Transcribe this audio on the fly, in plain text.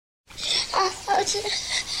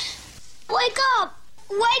Wake up!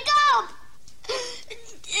 Wake up!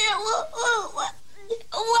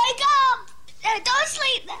 Wake up! Don't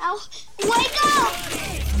sleep now. Wake up!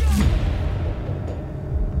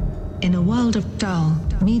 In a world of dull,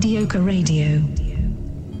 mediocre radio,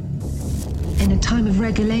 in a time of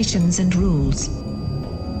regulations and rules,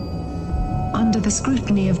 under the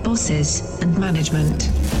scrutiny of bosses and management,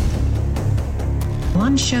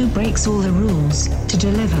 one show breaks all the rules to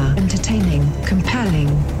deliver entertaining, compelling,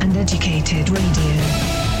 and educated radio,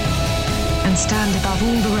 and stand above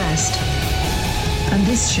all the rest. And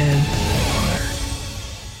this show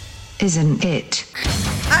isn't it.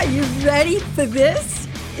 Are you ready for this?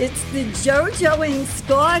 It's the JoJo and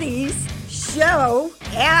Scotty's show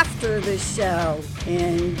after the show.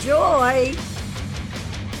 Enjoy.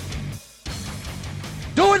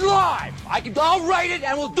 Do it live. I'll write it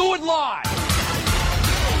and we'll do it live.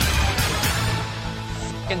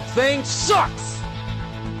 Fucking thing sucks.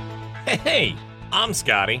 Hey, I'm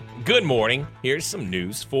Scotty. Good morning. Here's some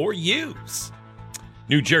news for yous.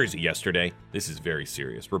 New Jersey yesterday, this is very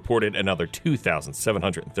serious, reported another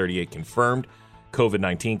 2,738 confirmed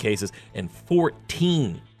COVID-19 cases and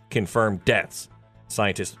 14 confirmed deaths.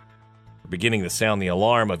 Scientists are beginning to sound the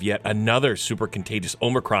alarm of yet another super contagious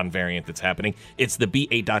Omicron variant that's happening. It's the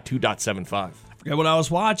BA.2.75. I forget what I was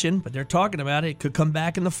watching, but they're talking about it. It could come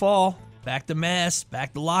back in the fall. Back to masks,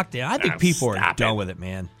 back to lockdown. I think people are done with it,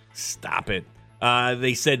 man. Stop it.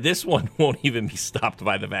 They said this one won't even be stopped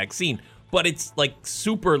by the vaccine, but it's like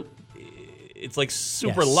super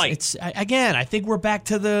light. It's again, I think we're back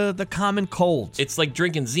to the common colds. It's like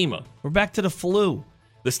drinking Zima. We're back to the flu.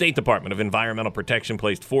 The State Department of Environmental Protection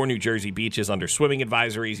placed 4 New Jersey beaches under swimming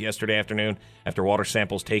advisories yesterday afternoon after water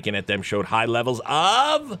samples taken at them showed high levels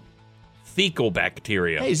of fecal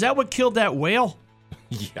bacteria. Hey, is that what killed that whale?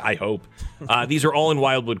 Yeah, I hope. These are all in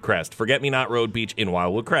Wildwood Crest. Forget-Me-Not Road Beach in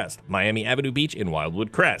Wildwood Crest. Miami Avenue Beach in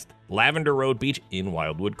Wildwood Crest. Lavender Road Beach in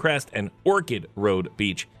Wildwood Crest. And Orchid Road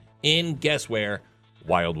Beach in, guess where,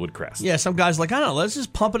 Wildwood Crest. Yeah, some guy's like, I don't know, let's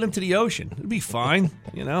just pump it into the ocean. It'll be fine,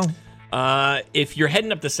 you know? If you're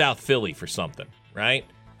heading up to South Philly for something, right?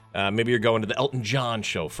 Maybe you're going to the Elton John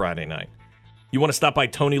show Friday night. You want to stop by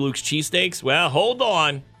Tony Luke's Cheesesteaks? Well, hold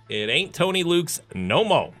on. It ain't Tony Luke's no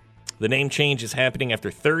mo'. The name change is happening after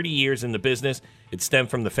 30 years in the business. It stemmed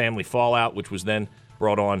from the family fallout, which was then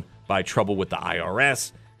brought on by trouble with the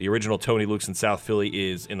IRS. The original Tony Luke's in South Philly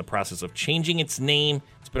is in the process of changing its name.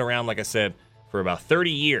 It's been around, like I said, for about 30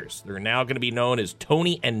 years. They're now going to be known as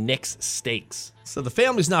Tony and Nick's Steaks. So the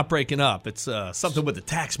family's not breaking up. It's something with the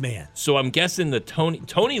tax man. So I'm guessing the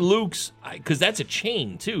Tony Luke's, because that's a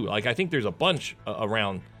chain, too. Like, I think there's a bunch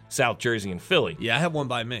around South Jersey and Philly. Yeah, I have one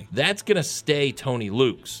by me. That's going to stay Tony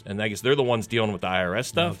Luke's, and I guess they're the ones dealing with the IRS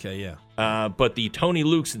stuff. Okay, yeah. But the Tony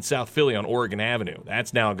Luke's in South Philly on Oregon Avenue,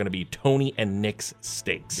 that's now going to be Tony and Nick's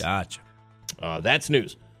Steaks. Gotcha. That's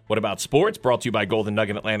news. What about sports? Brought to you by Golden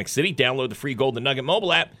Nugget Atlantic City. Download the free Golden Nugget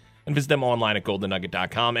mobile app and visit them online at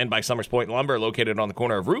goldennugget.com, and by Summers Point Lumber, located on the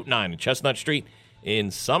corner of Route 9 and Chestnut Street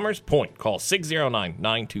in Summers Point. Call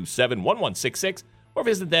 609-927-1166 or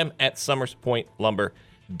visit them at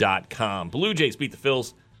summerspointlumber.com. Blue Jays beat the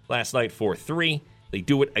Phils last night 4-3. They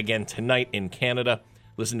do it again tonight in Canada.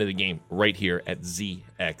 Listen to the game right here at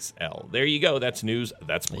ZXL. There you go. That's news.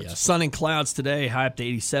 That's sports. Yeah, sun and clouds today. High up to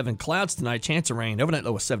 87. Clouds tonight. Chance of rain. Overnight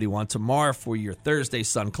low of 71. Tomorrow for your Thursday,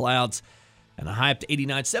 sun, clouds. And a high up to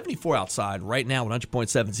 89. 74 outside right now.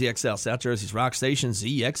 100.7 ZXL. South Jersey's Rock Station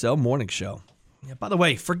ZXL Morning Show. Yeah, by the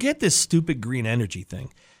way, forget this stupid green energy thing.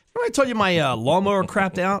 Remember I told you my lawnmower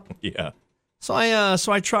crapped out? Yeah. So I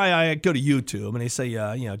go to YouTube and they say,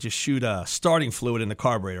 just shoot starting fluid in the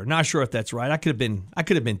carburetor. Not sure if that's right. I could have been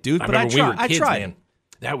duped, but I tried. Man,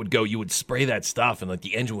 that would go. You would spray that stuff and like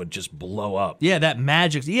the engine would just blow up. Yeah, that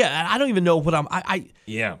magic. Yeah, I don't even know what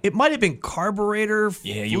Yeah. It might have been carburetor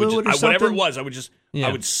fluid you would just, or something. Whatever it was, I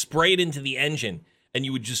would spray it into the engine. And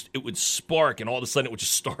it would spark, and all of a sudden it would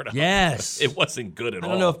just start up. Yes. It wasn't good at all.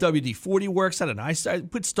 I don't know if WD-40 works. I don't know. I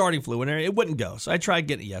put starting fluid in there. It wouldn't go. So I tried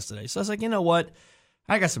getting it yesterday. So I was like, you know what?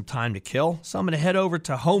 I got some time to kill. So I'm going to head over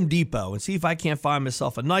to Home Depot and see if I can't find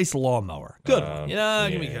myself a nice lawnmower. Good one.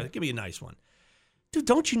 Give me a nice one. Dude,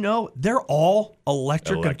 don't you know they're all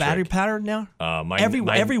electric. And battery powered now?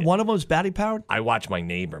 Every one of them is battery powered? I watch my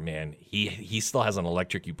neighbor, man. He still has an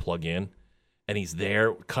electric you plug in. And he's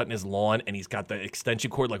there cutting his lawn, and he's got the extension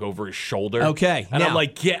cord like over his shoulder. Okay, and I'm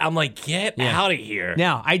like, get out of here.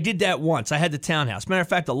 Now I did that once. I had the townhouse. Matter of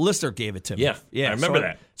fact, the lister gave it to me. Yeah. I remember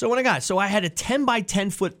that. So when I had a 10 by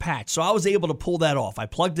 10 foot patch, so I was able to pull that off. I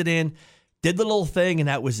plugged it in, did the little thing, and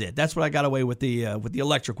that was it. That's what I got away with the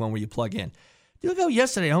electric one where you plug in. You go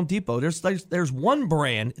yesterday at Home Depot. There's one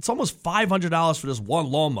brand. It's almost $500 for this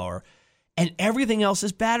one lawnmower, and everything else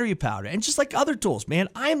is battery powered. And just like other tools, man,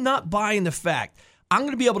 I'm not buying the fact I'm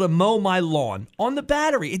going to be able to mow my lawn on the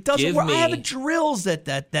battery. It doesn't work. I have the drills that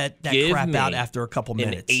crap out after a couple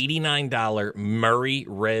minutes. An $89 Murray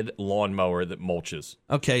red lawnmower that mulches.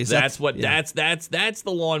 Okay, that's the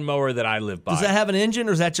lawnmower that I live by. Does that have an engine,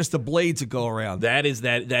 or is that just the blades that go around? That is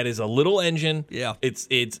a little engine. Yeah, it's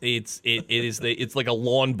like a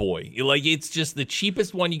lawn boy. Like, it's just the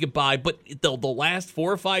cheapest one you could buy, but they'll last 4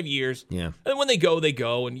 or 5 years. Yeah, and when they go,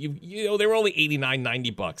 and you know they're only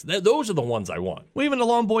 $89-$90. Those are the ones I want. Well, even the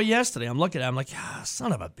lawn boy yesterday, I'm looking at it, I'm like,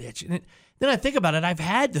 son of a bitch. And then I think about it, I've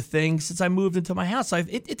had the thing since I moved into my house.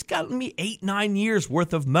 It's gotten me 8-9 years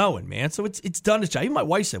worth of mowing, man. So it's done its job. Even my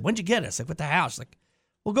wife said, when'd you get it? I was like, with the house. Like,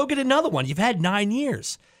 well, go get another one. You've had 9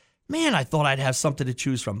 years. Man, I thought I'd have something to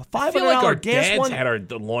choose from. I feel like our dads had our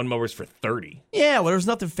lawnmowers for $30. Yeah, well, there's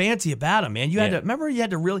nothing fancy about them, man. You had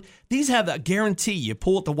to really. These have a guarantee. You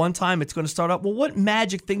pull it the one time, it's going to start up. Well, what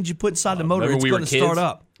magic thing did you put inside the motor? It's going to start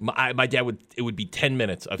up. My dad it would be 10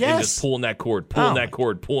 minutes of him just pulling that cord, pulling that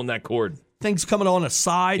cord. Things coming on the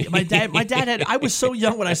side. My dad had. I was so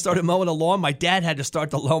young when I started mowing the lawn. My dad had to start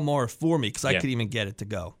the lawnmower for me because I couldn't even get it to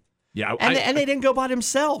go. Yeah, and they didn't go by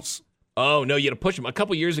themselves. Oh, no, you had to push him. A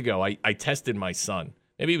couple years ago, I tested my son.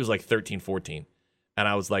 Maybe he was like 13, 14. And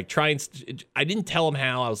I was like, I didn't tell him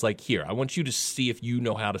how. I was like, here, I want you to see if you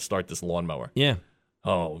know how to start this lawnmower. Yeah.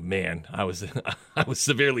 Oh, man, I was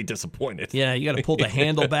severely disappointed. Yeah, you got to pull the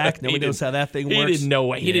handle back. Nobody knows how that thing works. He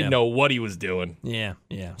didn't know what he was doing. Yeah.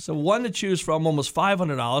 So one to choose from, almost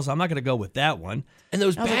 $500. I'm not going to go with that one. And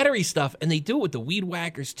those battery stuff, and they do it with the weed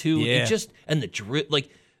whackers, too. Yeah. And the drill,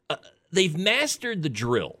 they've mastered the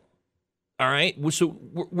drill. All right, so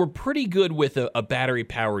we're pretty good with a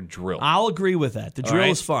battery-powered drill. I'll agree with that. The drill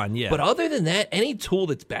is fun, yeah. But other than that, any tool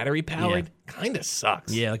that's battery-powered kind of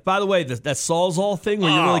sucks. Yeah, like, by the way, that Sawzall thing where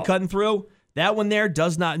you're really cutting through, that one there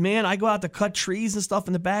does not. Man, I go out to cut trees and stuff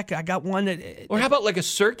in the back. I got one that. Or how about like a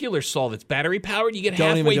circular saw that's battery powered? You get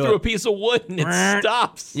halfway through a piece of wood and it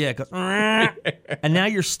stops. Yeah, it goes, and now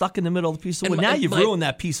you're stuck in the middle of the piece of wood. Now you've ruined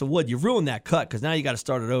that piece of wood. You've ruined that cut because now you got to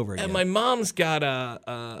start it over again. And my mom's got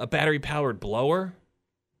a battery powered blower,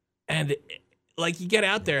 and you get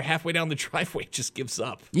out there halfway down the driveway, it just gives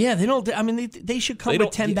up. Yeah, they don't. I mean, they should come with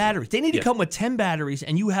 10 batteries. They need to come with 10 batteries,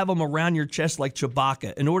 and you have them around your chest like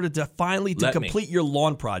Chewbacca in order to finally complete your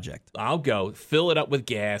lawn project. I'll go fill it up with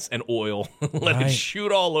gas and oil, let it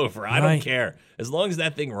shoot all over. I don't care as long as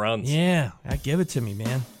that thing runs. Yeah, give it to me,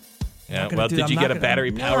 man. Yeah. Well, did you get a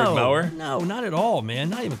battery powered mower? No, not at all, man.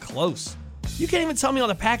 Not even close. You can't even tell me on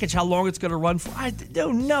the package how long it's going to run for.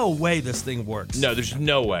 No way this thing works. No, there's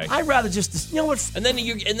no way. I'd rather just, what? And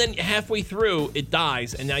then halfway through it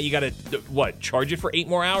dies, and now you got to charge it for 8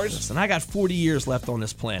 more hours? Listen, I got 40 years left on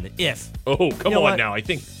this planet. Come on now. I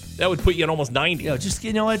think that would put you at almost 90.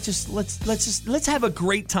 Let's have a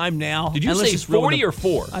great time now. Did you say 40 or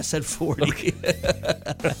 4? I said 40.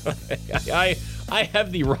 Okay. I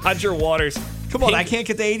have the Roger Waters. Come on, I can't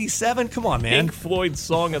get to 87. Come on, man. Pink Floyd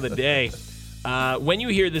song of the day. When you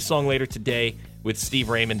hear this song later today with Steve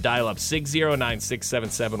Raymond, dial up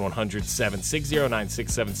 609-677-107,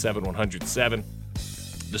 609-677-107.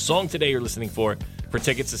 The song today you're listening for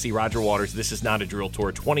tickets to see Roger Waters' This Is Not a Drill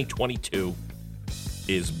Tour 2022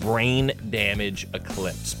 is Brain Damage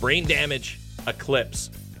Eclipse. Brain Damage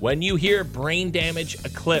Eclipse. When you hear Brain Damage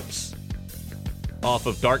Eclipse off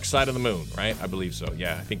of Dark Side of the Moon, right? I believe so.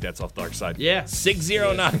 Yeah, I think that's off Dark Side. Yeah.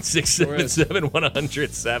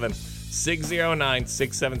 609-677-107.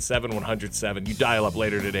 609-677-107. You dial up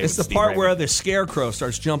later today. It's the Steve part Raymond. where the scarecrow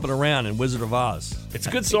starts jumping around in Wizard of Oz. It's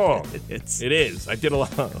a good song. It is. I did a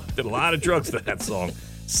lot of drugs to that song.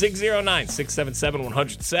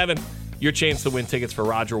 609-677-107. Your chance to win tickets for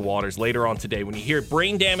Roger Waters later on today. When you hear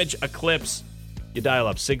Brain Damage Eclipse, you dial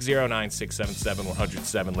up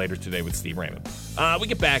 609-677-107 later today with Steve Raymond. We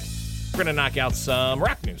get back. We're going to knock out some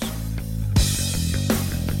rock news.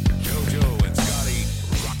 JoJo and Scotty,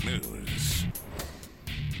 rock news.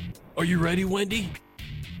 Are you ready, Wendy?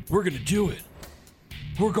 We're going to do it.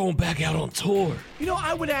 We're going back out on tour. You know,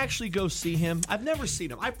 I would actually go see him. I've never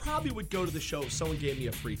seen him. I probably would go to the show if someone gave me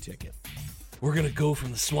a free ticket. We're going to go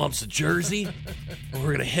from the swamps of Jersey, and we're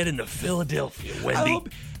going to head into Philadelphia, Wendy.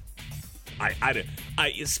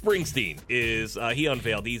 Springsteen is, he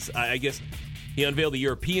unveiled these, I guess, he unveiled the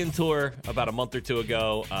European tour about a month or two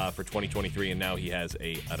ago for 2023, and now he has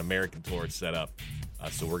an American tour set up.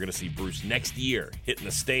 So we're going to see Bruce next year hitting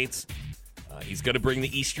the States. He's going to bring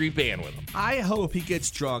the E Street Band with him. I hope he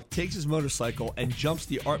gets drunk, takes his motorcycle, and jumps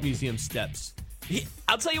the art museum steps.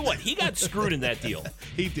 I'll tell you what, he got screwed in that deal.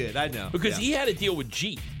 He did, I know. Because he had a deal with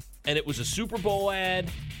Jeep, and it was a Super Bowl ad,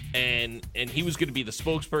 and he was going to be the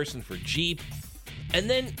spokesperson for Jeep. And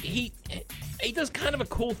then he does kind of a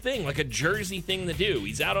cool thing, like a Jersey thing to do.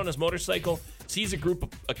 He's out on his motorcycle, sees a group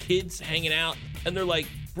of kids hanging out, and they're like,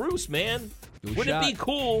 Bruce, man, wouldn't it be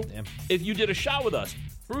cool if you did a shot with us?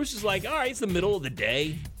 Bruce is like, all right, it's the middle of the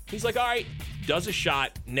day. He's like, all right, does a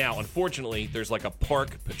shot. Now, unfortunately, there's like a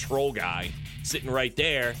park patrol guy sitting right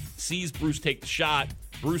there, sees Bruce take the shot.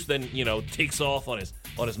 Bruce then, takes off on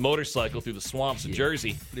his motorcycle through the swamps of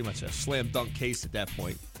Jersey. Pretty much a slam dunk case at that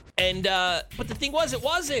point. And but the thing was, it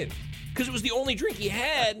wasn't, because it was the only drink he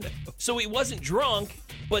had, so he wasn't drunk.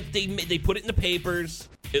 But they put it in the papers.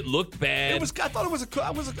 It looked bad. I thought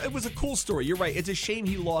it was a cool story. You're right. It's a shame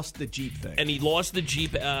he lost the Jeep thing. And he lost the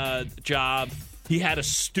Jeep job. He had a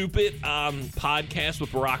stupid podcast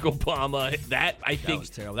with Barack Obama. That, I think, that was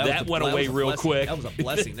terrible. That went away real quick. That was a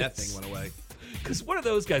blessing. That thing went away. Because what are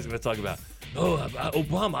those guys going to talk about?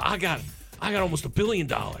 Obama, I got almost $1 billion.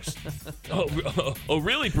 Oh,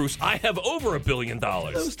 really, Bruce? I have over $1 billion.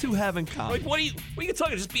 Those two have in common. Like, what are you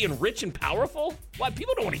talking? Just being rich and powerful? Why?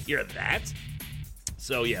 People don't want to hear that.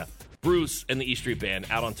 So yeah, Bruce and the E Street Band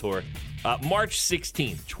out on tour. March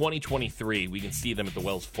 16th, 2023. We can see them at the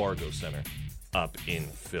Wells Fargo Center up in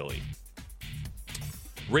Philly.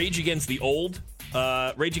 Rage Against the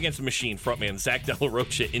Machine frontman Zach De La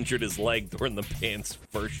Rocha injured his leg during the band's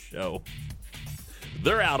first show.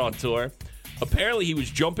 They're out on tour. Apparently, he was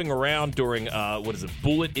jumping around during,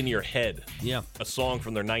 Bullet in Your Head? Yeah. A song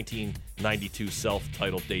from their 1992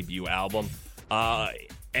 self-titled debut album.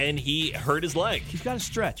 And he hurt his leg. He's got to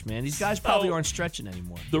stretch, man. These guys probably aren't stretching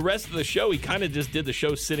anymore. The rest of the show, he kind of just did the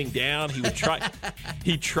show sitting down. He would try.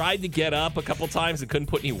 He tried to get up a couple times and couldn't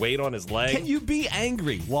put any weight on his leg. Can you be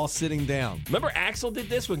angry while sitting down? Remember Axl did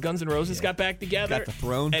this when Guns N' Roses got back together? Got the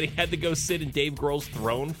throne. And he had to go sit in Dave Grohl's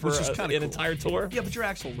throne for an entire tour? Yeah, but you're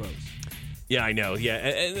Axl Rose. Yeah, I know. Yeah,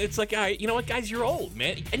 and it's like, all right, you know what, guys? You're old,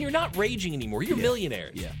 man. And you're not raging anymore. You're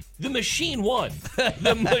millionaires. Yeah. The Machine won.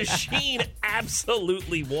 The Machine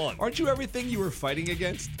absolutely won. Aren't you everything you were fighting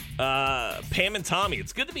against? Pam and Tommy.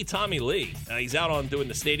 It's good to be Tommy Lee. He's out on doing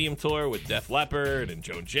the stadium tour with Def Leppard and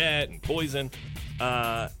Joan Jett and Poison.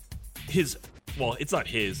 It's not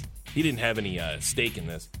his. He didn't have any stake in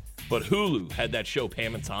this. But Hulu had that show,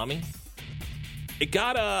 Pam and Tommy. It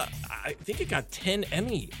got, I think it got 10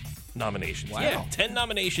 Emmy nominations. Wow. Yeah, 10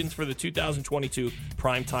 nominations for the 2022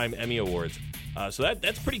 Primetime Emmy Awards. So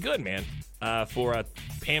that's pretty good, man, for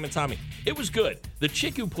Pam and Tommy. It was good. The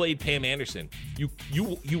chick who played Pam Anderson, you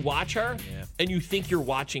watch her, and you think you're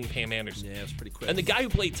watching Pam Anderson. Yeah, it was pretty quick. And the guy who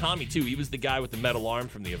played Tommy, too, he was the guy with the metal arm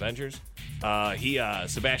from the Avengers.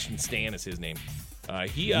 Sebastian Stan is his name.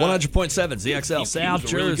 100.7 ZXL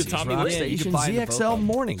South really Jersey. Station ZXL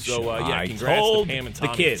Morning Show. So, I congrats told to Pam and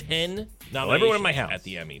Tommy. the kids. 10 Well, everyone in my nominations house at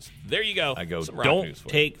the Emmys. There you go. I go, Some rock don't news for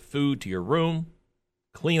you. Take food to your room.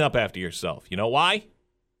 Clean up after yourself. You know why?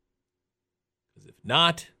 Because if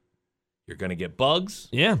not, you're going to get bugs.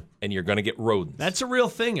 Yeah. And you're going to get rodents. That's a real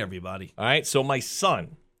thing, everybody. All right. So my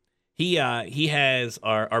son, he has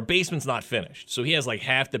our basement's not finished. So he has like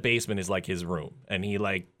half the basement is like his room. And he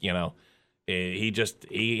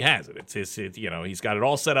he has it. It's his, he's got it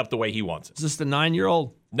all set up the way he wants it. Is this the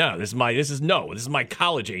 9-year-old? No, this is my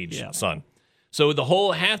college age son. So the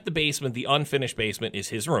whole half the basement, the unfinished basement, is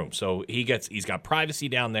his room. So he's got privacy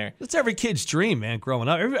down there. That's every kid's dream, man. Growing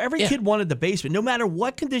up, every kid wanted the basement. No matter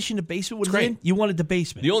what condition the basement was in, you wanted the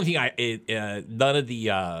basement. The only thing none of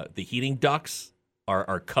the heating ducts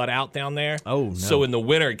are cut out down there. Oh, no. So in the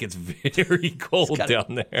winter it gets very cold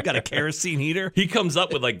down there. Got a kerosene heater. He comes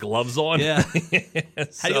up with like gloves on. Yeah.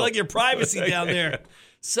 How do you like your privacy down there?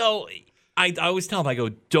 So I always tell him, I go,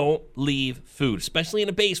 don't leave food, especially in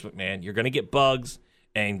a basement, man. You're going to get bugs,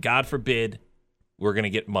 and God forbid, we're going to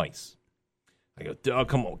get mice. I go, oh,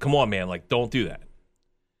 come on, man. Like, don't do that.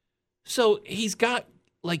 So he's got,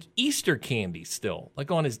 like, Easter candy still,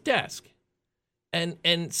 like, on his desk.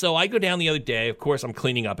 And so I go down the other day. Of course, I'm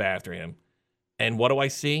cleaning up after him. And what do I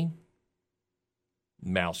see?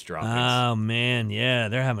 Mouse droppings. Oh, man, yeah.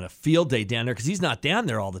 They're having a field day down there because he's not down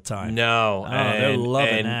there all the time. No. They're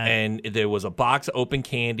loving that. And there was a box of open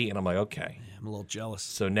candy, and I'm like, okay. Yeah, I'm a little jealous.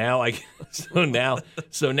 So now I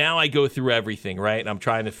go through everything, right? And I'm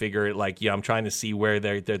trying to figure it, like, I'm trying to see where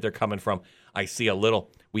they're coming from. I see a little.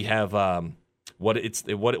 We have what's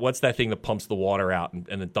that thing that pumps the water out and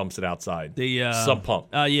then dumps it outside? The sump pump.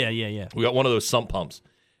 Yeah. We got one of those sump pumps,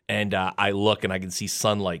 and I look and I can see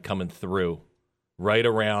sunlight coming through right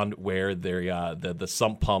around where the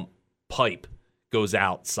sump pump pipe goes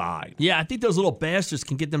outside. Yeah, I think those little bastards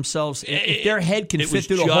can get themselves, if their head can It fit was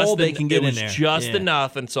through the just hole, they can get in there. It was just Yeah.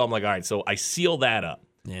 enough, and so I'm like, all right, so I seal that up.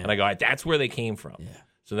 Yeah. And I go, all right, that's where they came from. Yeah.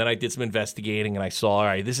 So then I did some investigating, and I saw, all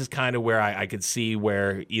right, this is kind of where I could see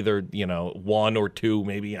where either, 1 or 2,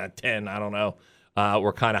 maybe 10, I don't know,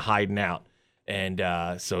 were kind of hiding out. And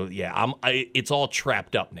so, yeah, it's all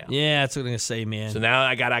trapped up now. Yeah, that's what I'm going to say, man. So now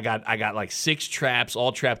I got like 6 traps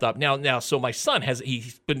all trapped up. Now, so my son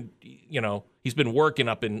he's been working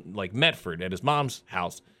up in like Medford at his mom's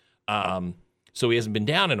house. So he hasn't been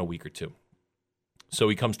down in a week or 2. So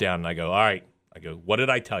he comes down and I go, all right. I go, what did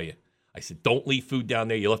I tell you? I said, don't leave food down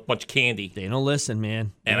there. You left a bunch of candy. They don't listen,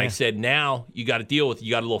 man. And I said, now you got to deal with,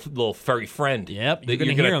 you got a little furry friend. Yep, that you're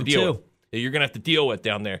going to hear have him to deal too. with, that you're going to have to deal with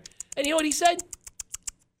down there. And you know what he said?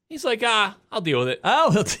 He's like, I'll deal with it.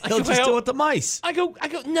 Oh, he'll just deal with the mice. I go,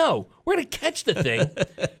 no, we're going to catch the thing.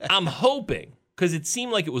 I'm hoping, because it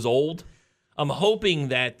seemed like it was old, I'm hoping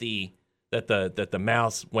that the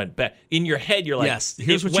mouse went back. In your head, you're like, yes,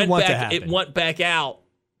 here's what you want to happen. It went back out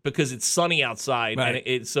because it's sunny outside, right.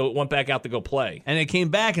 and so it went back out to go play. And it came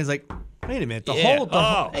back and it's like, wait a minute, the Yeah.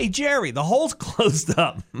 hole. Hey Jerry, the hole's closed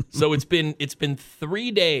up. So it's been 3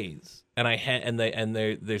 days, and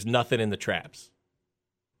there's nothing in the traps.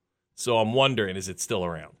 So I'm wondering, is it still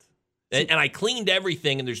around? And I cleaned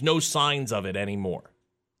everything, and there's no signs of it anymore.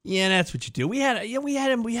 Yeah, that's what you do. We had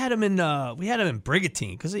him in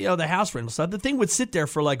Brigantine because the house rental stuff. The thing would sit there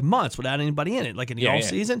for like months without anybody in it, like in the off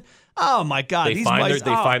season. Oh my God, They these find mice,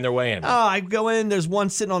 find their way in. Oh, I go in. There's one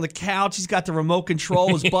sitting on the couch. He's got the remote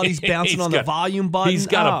control. His buddy's bouncing on the volume button. He's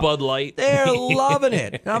got a Bud Light. They're loving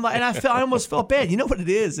it. And I almost felt bad. You know what it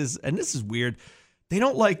is, and this is weird. They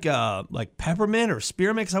don't like peppermint or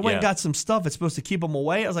spearmint. Because I went and got some stuff that's supposed to keep them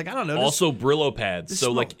away. I was like, I don't know. Also, Brillo pads. So,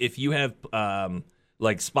 smoke. like, if you have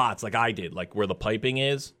like spots, like I did, like where the piping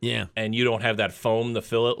is, and you don't have that foam to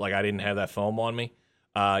fill it, like I didn't have that foam on me,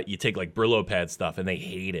 you take like Brillo pad stuff, and they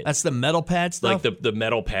hate it. That's the metal pad stuff? Like the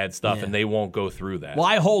metal pad stuff, and they won't go through that. Well,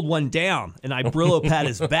 I hold one down, and I Brillo pad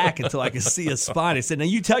his back until I can see his spine. I said, now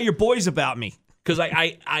you tell your boys about me. Because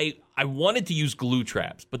I wanted to use glue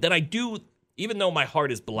traps, but then I do, even though my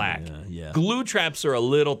heart is black, glue traps are a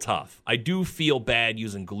little tough. I do feel bad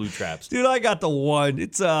using glue traps. Dude, I got the one.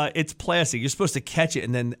 It's plastic. You're supposed to catch it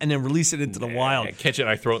and then release it into the wild. Catch it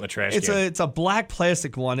and I throw it in the trash can. It's a black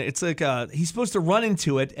plastic one. It's like he's supposed to run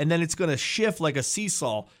into it and then it's going to shift like a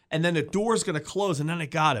seesaw and then the door's going to close and then I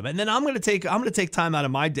got him. And then I'm going to take time out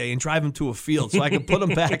of my day and drive him to a field so I can put him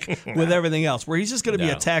back with everything else where he's just going to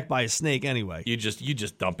be attacked by a snake anyway. You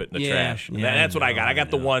just dump it in the trash. Yeah, That's what I got. I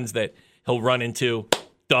got the ones that he'll run into,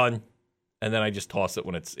 done, and then I just toss it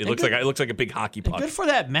when it looks like a big hockey puck. Good for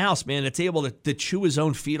that mouse, man, that's able to chew his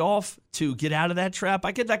own feet off to get out of that trap.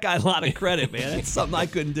 I give that guy a lot of credit, man. That's something I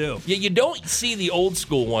couldn't do. Yeah, you don't see the old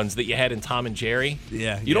school ones that you had in Tom and Jerry.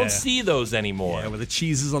 Yeah, you don't see those anymore. Yeah, with the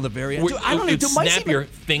cheeses on the very end. Dude, I don't know. Do mice snap your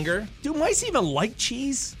finger? Do mice even like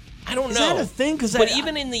cheese? I don't know. Is that a thing? But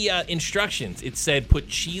even in the instructions, it said put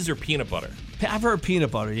cheese or peanut butter. I've heard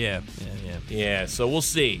peanut butter. Yeah. Yeah. So we'll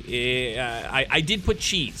see. I did put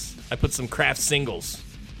cheese. I put some Kraft Singles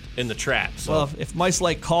in the trap. So. Well, if mice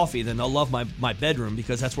like coffee, then they'll love my bedroom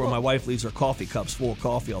because that's where my wife leaves her coffee cups full of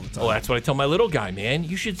coffee all the time. Oh, that's what I tell my little guy, man.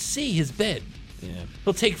 You should see his bed. Yeah.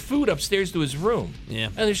 He'll take food upstairs to his room. Yeah.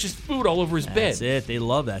 And there's just food all over his bed. That's it. They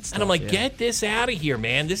love that stuff. And I'm like, get this out of here,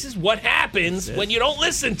 man. This is what happens when you don't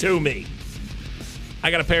listen to me. I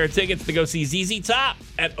got a pair of tickets to go see ZZ Top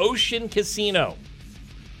at Ocean Casino.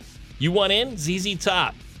 You want in? ZZ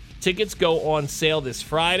Top. Tickets go on sale this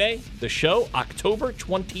Friday. The show, October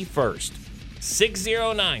 21st.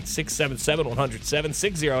 609-677-107.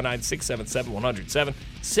 609-677-107.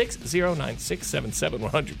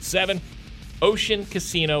 609-677-107. Ocean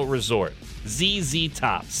Casino Resort. ZZ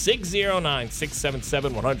Top.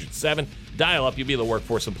 609-677-107. Dial up. You'll be the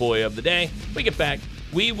workforce employee of the day. When we get back,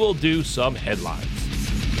 we will do some headlines.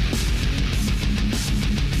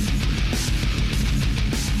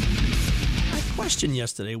 I questioned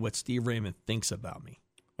yesterday what Steve Raymond thinks about me.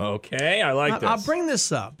 Okay, I like this. I'll bring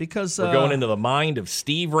this up because we're going into the mind of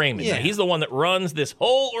Steve Raymond. Yeah. Now, he's the one that runs this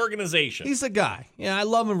whole organization. He's the guy. Yeah, I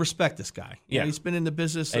love and respect this guy. Yeah. He's been in the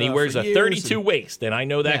business and he wears for a years 32 waist, and I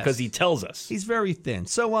know that because he tells us. He's very thin.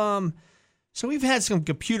 So we've had some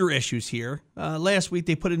computer issues here. Last week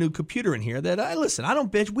they put a new computer in here that listen, I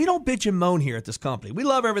don't bitch. We don't bitch and moan here at this company. We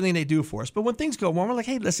love everything they do for us, but when things go wrong, we're like,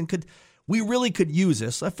 hey, listen, we really could use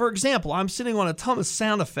this. For example, I'm sitting on a ton of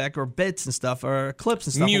sound effect or bits and stuff or clips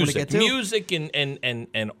and stuff. Music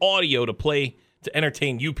and audio to play to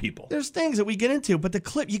entertain you people. There's things that we get into, but the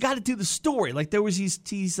clip, you got to do the story. Like there was these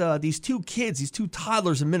two kids, these two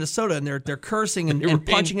toddlers in Minnesota, and they're cursing and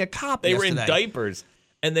punching a cop. They were yesterday. in diapers,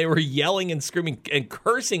 and they were yelling and screaming and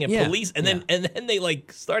cursing at police, and then they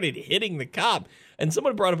like started hitting the cop. And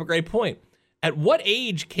someone brought up a great point. At what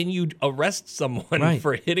age can you arrest someone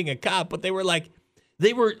for hitting a cop? But they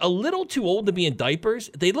were a little too old to be in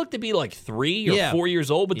diapers. They looked to be like 3 or 4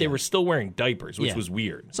 years old, but they were still wearing diapers, which was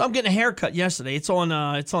weird. So I'm getting a haircut yesterday. It's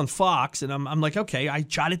on Fox, and I'm like, okay, I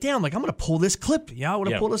jotted down. Like, I'm going to pull this clip. I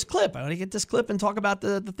want to pull this clip. I want to get this clip and talk about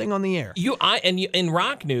the thing on the air. In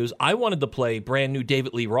rock news, I wanted to play brand new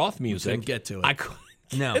David Lee Roth music. Couldn't get to it. I couldn't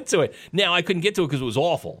get to it. Now, I couldn't get to it because it was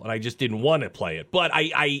awful, and I just didn't want to play it. But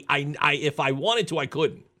I if I wanted to, I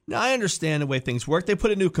couldn't. Now, I understand the way things work. They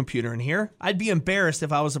put a new computer in here. I'd be embarrassed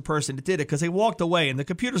if I was the person that did it because they walked away and the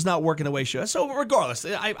computer's not working the way it should. So regardless,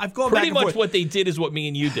 I've gone pretty back and much forth. what they did is what me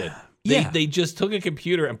and you did. They just took a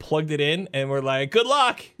computer and plugged it in and were like, good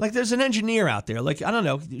luck. Like there's an engineer out there. Like, I don't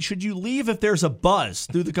know, should you leave if there's a buzz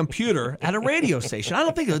through the computer at a radio station? I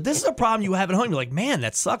don't think this is a problem you have at home. You're like, man,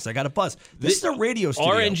 that sucks. I got a buzz. This is a radio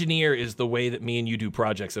studio. Our engineer is the way that me and you do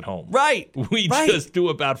projects at home. Right. We just do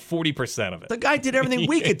about 40% of it. The guy did everything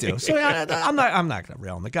we could do. So I'm not going to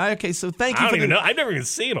rail on the guy. Okay, so thank you. I don't even know. I've never even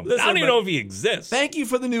seen him. Listen, I don't even know if he exists. Thank you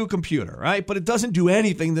for the new computer, right? But it doesn't do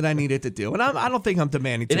anything that I need it to do. And I don't think I'm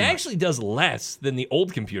demanding too much. It actually does less than the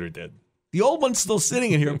old computer did. The old one's still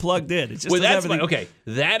sitting in here and plugged in. It's just that's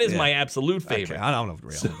that is my absolute favorite. Okay, I don't know if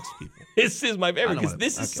rail on these people. This is my favorite because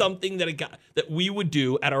this is something that we would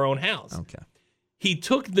do at our own house. Okay. He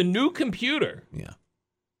took the new computer,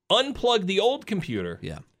 unplugged the old computer,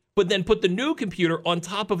 but then put the new computer on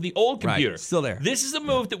top of the old computer. Right, still there. This is a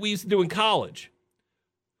move that we used to do in college.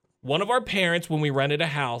 One of our parents, when we rented a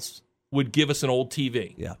house, would give us an old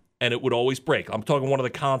TV. Yeah. And it would always break. I'm talking one of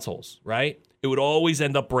the consoles, right? It would always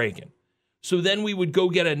end up breaking. So then we would go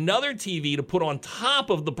get another TV to put on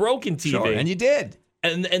top of the broken TV. Sure, and you did.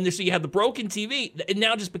 And so you had the broken TV. It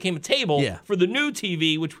now just became a table for the new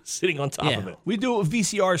TV, which was sitting on top of it. We do it with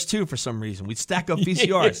VCRs, too, for some reason. We'd stack up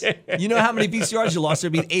VCRs. You know how many VCRs you lost?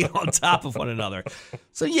 There'd be 8 on top of one another.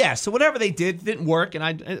 So, so whatever they did didn't work. And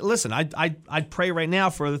I'd pray right now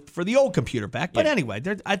for the old computer back. But anyway,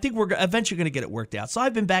 I think we're eventually going to get it worked out. So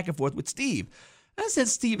I've been back and forth with Steve. I sent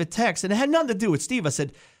Steve a text, and it had nothing to do with Steve. I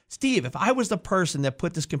said, Steve, if I was the person that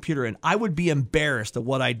put this computer in, I would be embarrassed of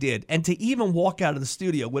what I did. And to even walk out of the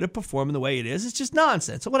studio with it performing the way it is, it's just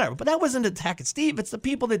nonsense or whatever. But that wasn't an attack at Steve. It's the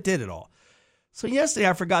people that did it all. So yesterday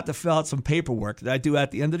I forgot to fill out some paperwork that I do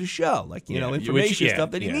at the end of the show, like, information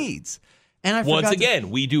stuff that he needs. And I Once again,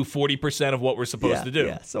 we do 40% of what we're supposed to do.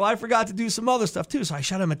 Yeah. So I forgot to do some other stuff, too. So I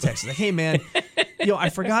shot him a text. Like, hey, man, I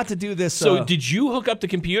forgot to do this. So did you hook up the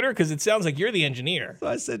computer? Because it sounds like you're the engineer. So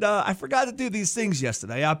I said, I forgot to do these things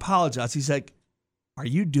yesterday. I apologize. He's like, are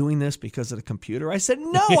you doing this because of the computer? I said,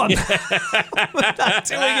 no, I'm not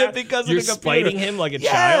doing it because of the computer. You're spiting him like a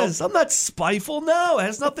child? Yes, I'm not spiteful. No, it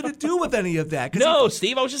has nothing to do with any of that. No,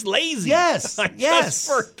 Steve, I was just lazy. Yes, I just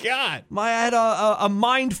forgot. I had a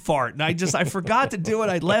mind fart, and I forgot to do it.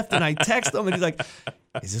 I left, and I texted him, and he's like,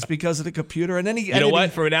 is this because of the computer? And then he... You know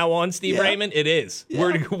what? From now on, Steve Raymond, it is.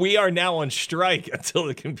 Yeah. We are now on strike until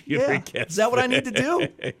the computer gets Is that what I need to do?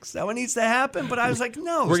 fixed. Is that what needs to happen? But I was like,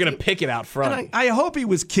 no. We're going to pick it out front. And I hope he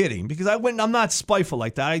was kidding because I'm not spiteful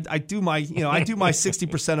like that. I do my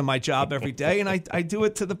 60% of my job every day, and I do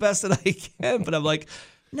it to the best that I can. But I'm like,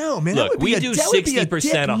 no, man. Look, we do 60%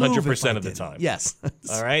 100% of the it. time. Yes.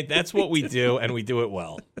 All right? That's what we do, and we do it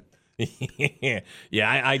well.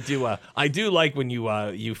 I do like when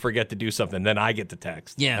you forget to do something, then I get the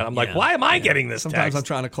text. Yeah, and I'm like, why am I getting this Sometimes text? I'm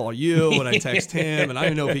trying to call you and I text him, and I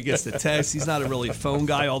don't know if he gets the text. He's not a really phone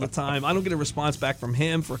guy all the time. I don't get a response back from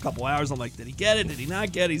him for a couple hours. I'm like, did he get it? Did he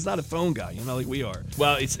not get it? He's not a phone guy, like we are.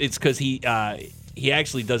 Well, it's because he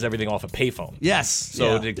actually does everything off a payphone. Yes.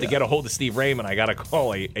 So to get a hold of Steve Raymond, I got to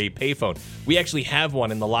call a payphone. We actually have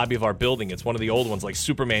one in the lobby of our building. It's one of the old ones, like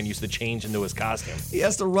Superman used to change into his costume. He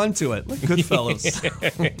has to run to it, like Goodfellas.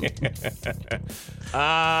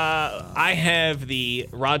 I have the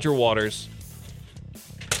Roger Waters.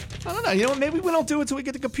 I don't know. You know what? Maybe we don't do it until we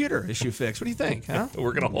get the computer issue fixed. What do you think, huh?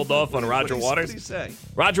 We're going to hold off on Roger Waters. What do you say?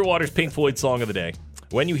 Roger Waters, Pink Floyd Song of the Day.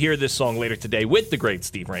 When you hear this song later today with the great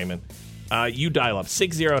Steve Raymond, you dial up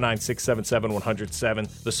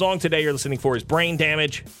 609-677-107. The song today you're listening for is Brain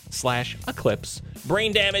Damage / Eclipse.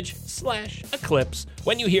 Brain Damage / Eclipse.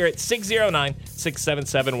 When you hear it,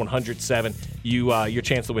 609-677-107. Your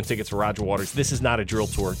chance to win tickets for Roger Waters. This is Not a Drill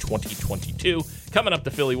Tour 2022. Coming up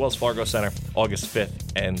to Philly Wells Fargo Center, August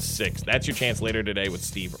 5th and 6th. That's your chance later today with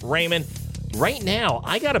Steve Raymond. right now,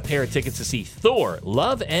 I got a pair of tickets to see Thor: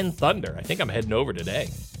 Love and Thunder. I think I'm heading over today.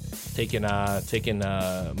 Taking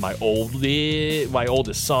my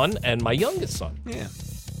oldest son and my youngest son. Yeah.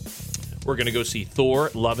 We're going to go see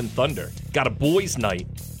Thor: Love and Thunder. Got a boys' night.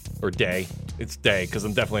 Or day. It's day, because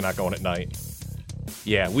I'm definitely not going at night.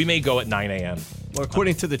 Yeah, we may go at 9 a.m. Well,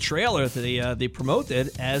 according to the trailer, they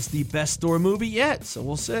promoted as the best Thor movie yet, so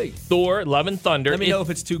we'll see. Thor: Love and Thunder. Let me know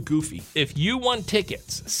if it's too goofy. If you want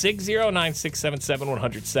tickets,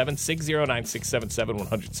 609-677-107,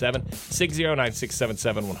 609-677-107,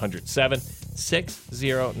 609-677-107,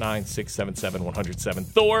 609-677-107.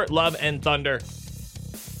 Thor: Love and Thunder.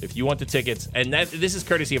 If you want the tickets, and this is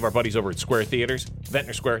courtesy of our buddies over at Square Theaters,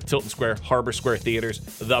 Ventnor Square, Tilton Square, Harbor Square Theaters,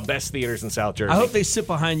 the best theaters in South Jersey. I hope they sit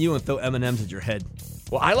behind you and throw M&Ms at your head.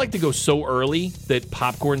 Well, I like to go so early that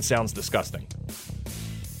popcorn sounds disgusting.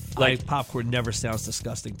 Like popcorn never sounds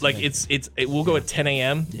disgusting. To like me. we'll go at 10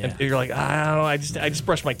 a.m. Yeah. and you're like, I don't know, I just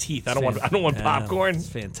brush my teeth. I don't want popcorn. It's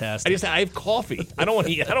fantastic. I have coffee. I don't want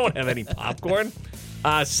to have any popcorn.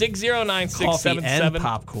 609-677 Coffee and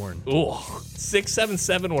popcorn. Ooh,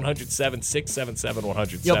 677-107,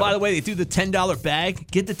 677-107. Yo, by the way, they do the $10 bag.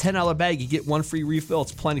 Get the $10 bag. You get one free refill.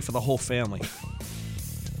 It's plenty for the whole family.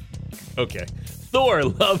 Okay. Thor: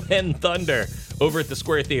 Love and Thunder over at the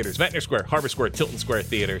Square Theaters, Ventnor Square, Harbor Square, Tilton Square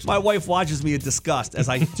Theaters. My wife watches me in disgust as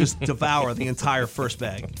I just devour the entire first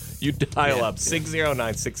bag. You dial up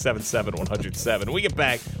 609-677-107. When we get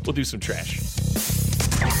back, we'll do some trash.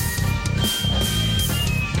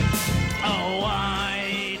 Oh,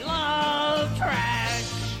 I love trash.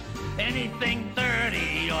 Anything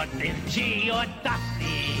dirty or dingy or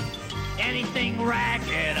dusty. Anything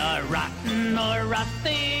ragged or rotten or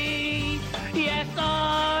rusty. Yes,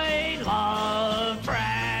 I love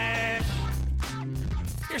trash.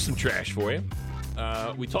 Here's some trash for you.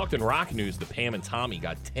 We talked in rock news that Pam and Tommy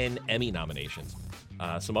got 10 Emmy nominations.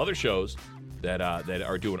 Some other shows that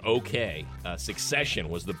are doing okay. Succession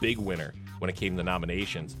was the big winner when it came to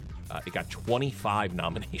nominations. It got 25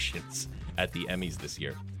 nominations at the Emmys this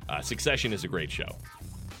year. Succession is a great show.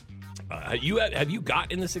 Have you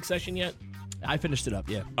got in the Succession yet? I finished it up,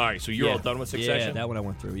 yeah. All right, so you're all done with Succession? Yeah, that one I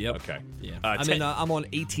went through, yep. Okay. Yeah. I'm on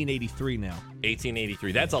 1883 now.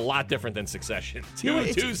 1883. That's a lot different than Succession.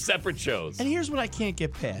 Two separate shows. And here's what I can't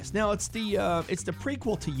get past. Now, it's the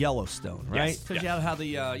prequel to Yellowstone, right? Yes, Tells you yes.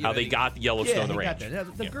 how they got Yellowstone the ranch.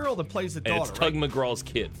 The girl that plays the daughter, and it's Tug McGraw's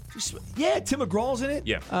kid. Yeah, Tim McGraw's in it.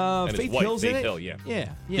 Yeah. And Faith his wife, Hill's in it. Hill, yeah.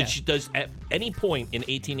 Yeah. Does at any point in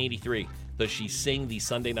 1883 does she sing the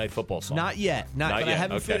Sunday Night Football song? Not yet. But I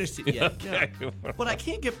haven't finished it yet. Okay. No. But I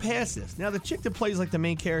can't get past this. Now, the chick that plays like the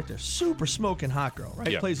main character, super smoking hot girl,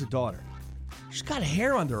 right? Yeah. Plays the daughter. She's got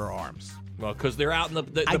hair under her arms. Well, because they're out in the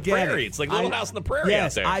prairie. It's like Little House on the Prairie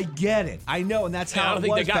out there. Yes, I get it. I know, and that's how I don't it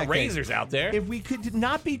think was they got back razors then. out there. If we could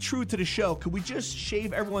not be true to the show, could we just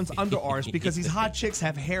shave everyone's underarms because these hot chicks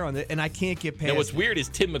have hair on it, and I can't get past Now, what's it. weird is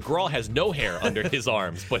Tim McGraw has no hair under his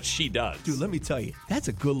arms, but she does. Dude, let me tell you, that's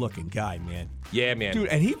a good-looking guy, man. Yeah, man. Dude,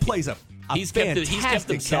 and he plays a He's kept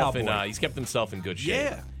fantastic cowboy. he's kept himself in good shape.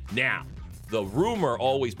 Yeah. Now, the rumor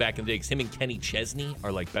always back in the day, because him and Kenny Chesney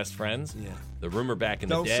are like best friends. Yeah. The rumor back in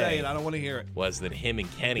the Don't day say it. I don't want to hear it. was that him and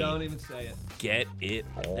Kenny Don't even say it. get it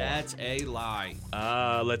on. That's a lie.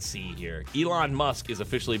 Let's see here. Elon Musk is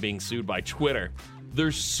officially being sued by Twitter.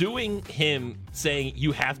 They're suing him, saying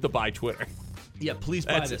you have to buy Twitter. Yeah, please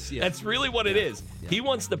buy this. Yeah. That's really what it is. Yeah. He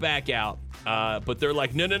wants to back out, but they're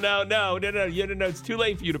like, no, it's too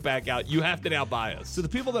late for you to back out. You have to now buy us. So the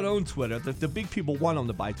people that own Twitter, the big people want them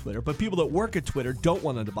to buy Twitter, but people that work at Twitter don't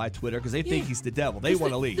want them to buy Twitter because they think he's the devil. They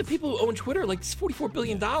want to leave. The people who own Twitter are like, it's $44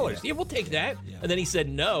 billion. Yeah, we'll take that. Yeah. And then he said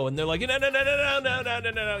no, and they're like,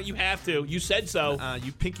 no, you have to. You said so.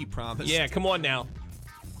 You pinky promised. Yeah, come on now.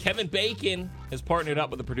 Kevin Bacon has partnered up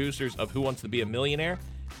with the producers of Who Wants to Be a Millionaire.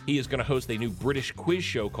 He is going to host a new British quiz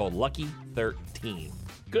show called Lucky 13.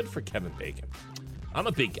 Good for Kevin Bacon. I'm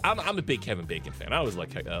a big Kevin Bacon fan. I always love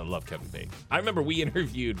Kevin Bacon. I remember we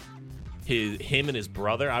interviewed him and his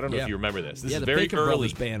brother. I don't know if you remember this. This is the very Bacon early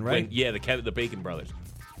Brothers band, right? The Bacon Brothers.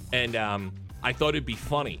 And I thought it'd be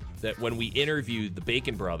funny that when we interviewed the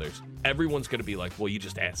Bacon Brothers, everyone's going to be like, well, you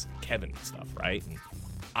just asked Kevin stuff, right? And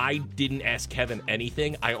I didn't ask Kevin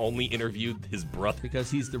anything. I only interviewed his brother. Because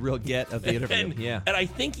he's the real get of the interview. And I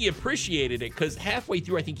think he appreciated it because halfway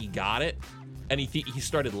through, I think he got it. And he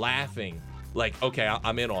started laughing like, okay,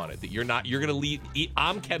 I'm in on it. That you're going to leave.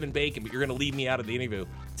 I'm Kevin Bacon, but you're going to leave me out of the interview.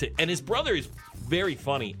 And his brother is very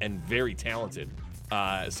funny and very talented.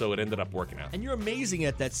 So it ended up working out. And you're amazing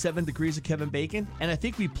at that 7 Degrees of Kevin Bacon. And I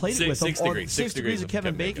think we played it with him. 6 degrees. 6 degrees of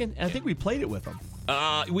Kevin Bacon. And I think we played it with him.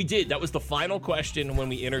 We did. That was the final question when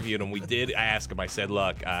we interviewed him. We did ask him. I said,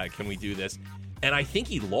 look, can we do this? And I think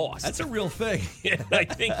he lost. That's a real thing. I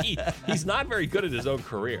think he's not very good at his own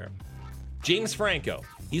career. James Franco,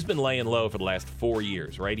 he's been laying low for the last 4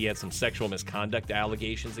 years, right? He had some sexual misconduct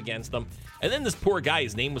allegations against him. And then this poor guy,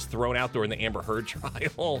 his name was thrown out during the Amber Heard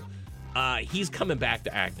trial. He's coming back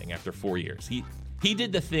to acting after 4 years. He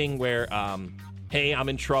did the thing where, hey, I'm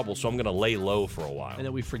in trouble, so I'm going to lay low for a while. And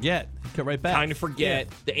then we forget. Come right back. Kind of forget.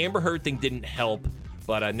 Yeah. The Amber Heard thing didn't help,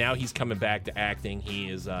 but now he's coming back to acting. He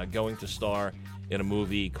is going to star in a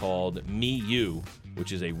movie called Me, You,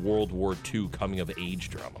 which is a World War II coming-of-age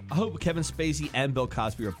drama. I hope Kevin Spacey and Bill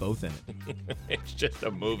Cosby are both in it. It's just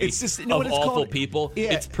a movie It's just, you know of what it's awful called? people.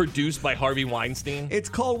 Yeah. It's produced by Harvey Weinstein. It's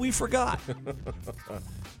called We Forgot.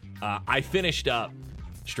 I finished up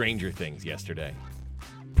Stranger Things yesterday.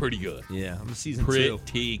 Pretty good. Yeah, I'm season 2.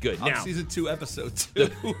 Pretty good. I'm Now, season 2, episode 2.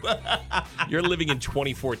 you're living in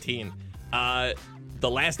 2014. The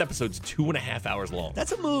last episode's 2.5 hours long.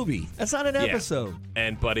 That's a movie. That's not an Yeah. episode.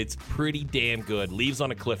 But it's pretty damn good. Leaves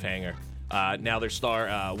on a cliffhanger. Now their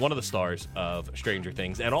star, one of the stars of Stranger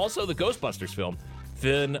Things, and also the Ghostbusters film,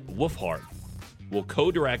 Finn Wolfhard, will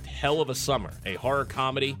co-direct Hell of a Summer, a horror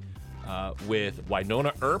comedy with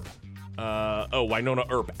Winona Earp. Winona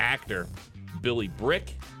Earp actor Billy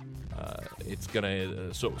Brick. It's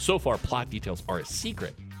gonna so far plot details are a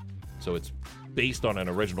secret. So it's based on an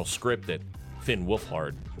original script that Finn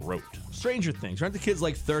Wolfhard wrote. Stranger Things. Aren't the kids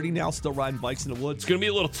like 30 now still riding bikes in the woods? It's going to be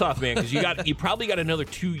a little tough, man, because you probably got another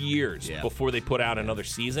 2 years Yeah. before they put out another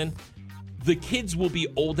season. The kids will be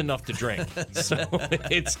old enough to drink, so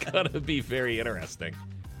it's going to be very interesting.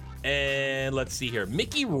 And let's see here.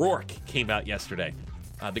 Mickey Rourke came out yesterday.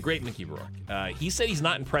 The great Mickey Rourke. He said he's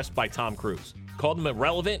not impressed by Tom Cruise. Called him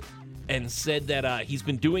irrelevant and said that he's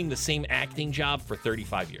been doing the same acting job for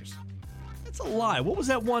 35 years. That's a lie. What was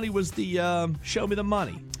that one? He was the Show Me the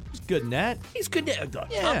Money. He's good in that. He's good.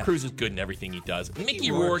 Tom Cruise is good in everything he does.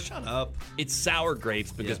 Mickey Rourke, shut up. It's sour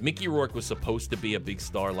grapes because Yeah. Mickey Rourke was supposed to be a big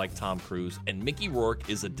star like Tom Cruise, and Mickey Rourke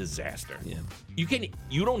is a disaster. Yeah.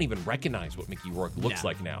 You don't even recognize what Mickey Rourke looks No.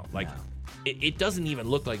 like now. Like No. it doesn't even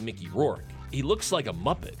look like Mickey Rourke. He looks like a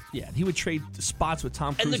Muppet. Yeah, and he would trade spots with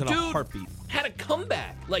Tom And Cruise the in a dude heartbeat. had a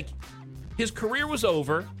comeback. Like his career was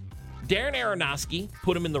over. Darren Aronofsky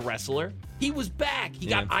put him in The Wrestler. He was back. He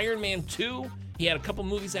got Iron Man 2. He had a couple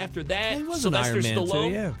movies after that. Yeah, he was in Sylvester Iron Man 2,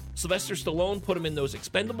 Stallone. yeah. Sylvester Stallone put him in those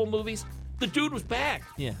Expendable movies. The dude was back.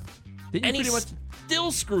 Yeah. Didn't And he he pretty much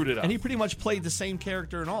still screwed it up. and he pretty much played the same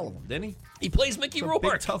character in all of them, didn't he? He plays Mickey Some Rourke.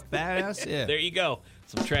 big tough badass. Yeah. There you go.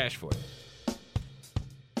 Some trash for you.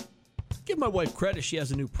 Give my wife credit. She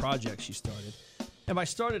has a new project she started. And by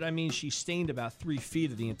started, I mean she stained about 3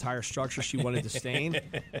 feet of the entire structure she wanted to stain,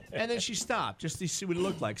 and then she stopped just to see what it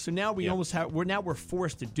looked like. So now we're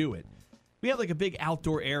forced to do it. We have like a big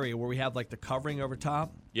outdoor area where we have like the covering over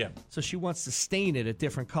top. Yeah. So she wants to stain it a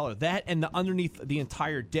different color. That and the underneath the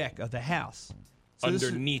entire deck of the house. So this is-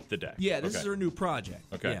 Underneath the deck. Yeah, this Okay. is her new project.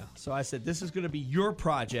 Okay. Yeah. So I said, this is going to be your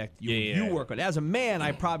project. You Yeah. work on it. As a man,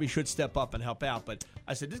 I probably should step up and help out. But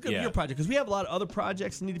I said, this is going to be Yeah. your project. Because we have a lot of other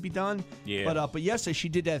projects that need to be done. Yeah. But yesterday, she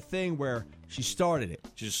did that thing where she started it.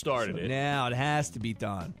 She just started So it. now it has to be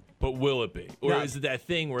done. But will it be? Or No. is it that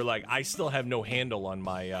thing where, like, I still have no handle on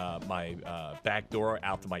my my back door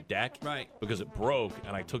out to my deck? Right. Because it broke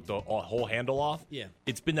and I took the whole handle off. Yeah.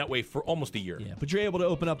 It's been that way for almost a year. Yeah. But you're able to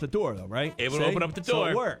open up the door, though, right? Able See? to open up the So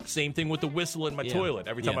door. it works. Same thing with the whistle in my Yeah. toilet.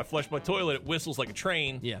 Every time Yeah. I flush my toilet, it whistles like a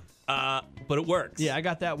train. Yeah. But it works. Yeah, I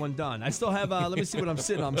got that one done. I still have, let me see what I'm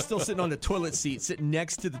sitting on. I'm still sitting on the toilet seat, sitting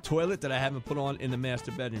next to the toilet that I haven't put on in the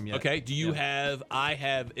master bedroom yet. Okay. Do you Yeah. have? I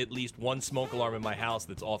have at least one smoke alarm in my house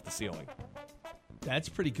that's off the ceiling. That's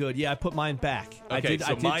pretty good. Yeah, I put mine back. I Okay, did,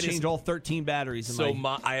 so I did mine is- change all 13 batteries in So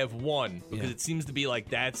my... I have one because Yeah. it seems to be like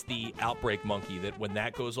that's the outbreak monkey that when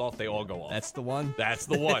that goes off, they all go off. That's the one. That's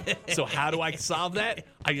the one. So how do I solve that?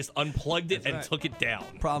 I just unplugged it and right. took it down.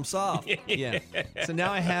 Problem solved. Yeah. So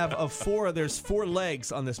now I have there's 4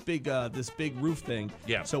 legs on this big roof thing.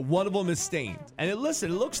 Yeah. So one of them is stained, and it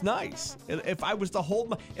looks nice. If I was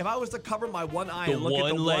to cover my one eye The and look at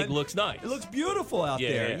one the leg one, looks nice. It looks beautiful out Yeah,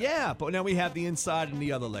 there. yeah. Yeah. But now we have the inside and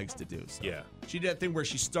the other legs to do. So. Yeah. She did that thing where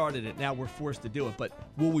she started it. Now we're forced to do it. But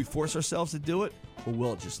will we force ourselves to do it, or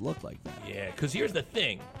will it just look like that? Yeah, because here's the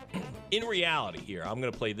thing. In reality here, I'm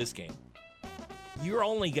going to play this game. you're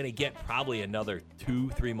only going to get probably another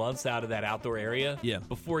 2-3 months out of that outdoor area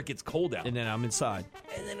before it gets cold out. And then I'm inside.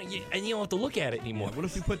 And then you don't have to look at it anymore. What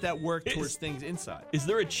if we put that work towards things inside? Is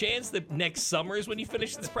there a chance that next summer is when you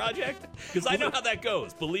finish this project? Because I know how that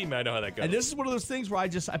goes. Believe me, I know how that goes. And this is one of those things where I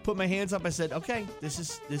put my hands up. I said, okay, this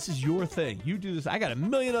is your thing. You do this. I got a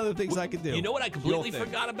million other things I could do. You know what I completely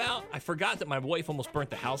forgot about? I forgot that my wife almost burnt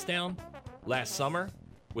the house down last summer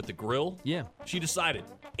with the grill. Yeah. She decided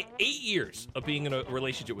 8 years of being in a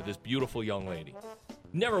relationship with this beautiful young lady.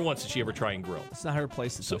 Never once did she ever try and grill. It's not her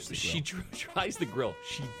place to touch the grill. She tries the grill.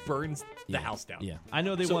 She burns the house down. Yeah. I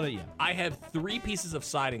know they want to, I have 3 pieces of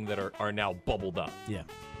siding that are now bubbled up. Yeah.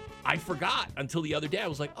 I forgot until the other day. I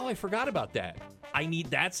was like, oh, I forgot about that.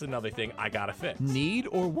 That's another thing I got to fix. Need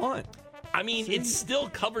or want? I mean, it still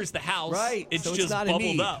covers the house. Right. It's so just not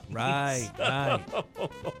bubbled up. Right. Yeah.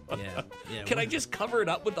 Can I just cover it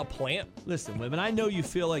up with a plant? Listen, women, I know you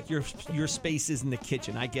feel like your space is in the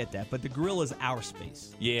kitchen. I get that. But the grill is our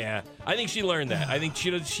space. Yeah. I think she learned that. I think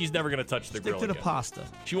she's never going to touch the grill Stick to the again. pasta.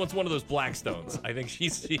 She wants one of those Blackstones. I think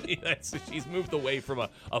she's moved away from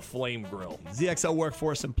a flame grill. ZXL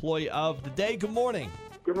Workforce Employee of the Day. Good morning.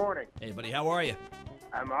 Good morning. Hey, buddy. How are you?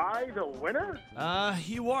 Am I the winner?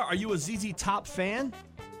 You are. Are you a ZZ Top fan?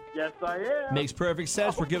 Yes, I am. Makes perfect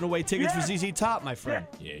sense. We're giving away tickets for ZZ Top, my friend.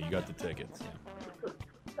 Yeah, you got the tickets. You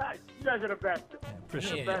guys are the best.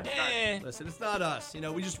 Appreciate it. Listen, it's not us.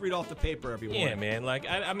 We just read off the paper every morning. Yeah, man.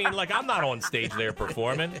 I'm not on stage there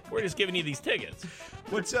performing. We're just giving you these tickets.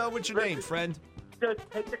 What's your name, friend? Just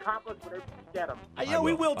take the compliments whenever you get them.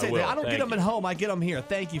 We will take that. I don't Thank get them you. at home. I get them here.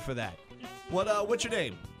 Thank you for that. What's your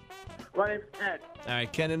name? My name's Ted. All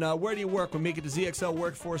right, Ken, and where do you work? We make it the ZXL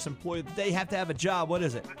Workforce Employee. They have to have a job. What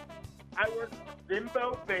is it? I work for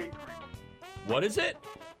Bimbo Bakery. What is it?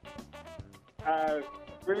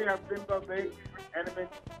 We have Bimbo Bakery,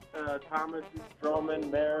 Edmonds, Thomas,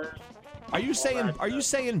 Stroman, Maris. Are you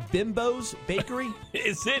saying Bimbo's Bakery?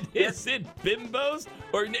 Is it Bimbo's?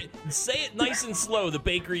 Or say it nice and slow, the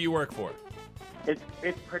bakery you work for.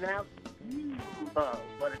 It's pronounced Bimbo,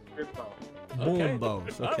 but it's Bimbo.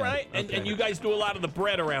 Bimbo's. Okay. All right. And you guys do a lot of the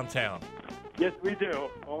bread around town. Yes, we do.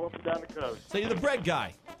 All up and down the coast. So you're the bread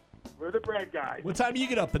guy. We're the bread guys. What time do you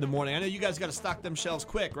get up in the morning? I know you guys got to stock them shelves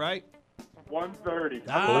quick, right?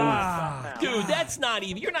 1:30. Dude, that's not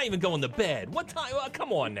even. You're not even going to bed. What time?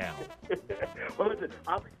 Come on now. Well, listen,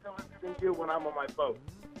 I'll be still listening to you when I'm on my boat.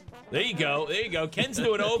 There you go. Ken's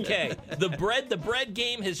doing okay. The bread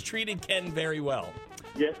game has treated Ken very well.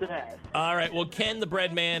 Yes, it has. All right. Well, Ken, the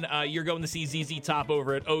bread man, you're going to see ZZ Top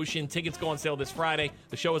over at Ocean. Tickets go on sale this Friday.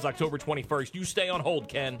 The show is October 21st. You stay on hold,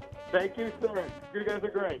 Ken. Thank you, sir. You guys are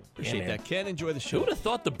great. Appreciate that, Ken. Enjoy the show. Who would have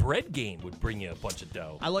thought the bread game would bring you a bunch of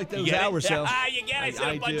dough? I like those You get hours, it? though. You get it. I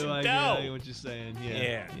said a bunch of dough. I get what you're saying.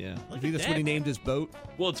 Yeah. Yeah. I think that's what he named his boat.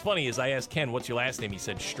 Well, it's funny is I asked Ken, what's your last name? He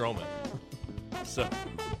said Stroman. So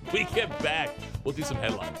we get back. We'll do some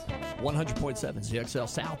headlines. 100.7 ZXL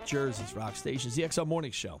South Jersey's Rock Station ZXL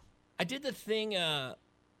Morning Show. I did the thing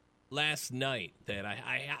last night that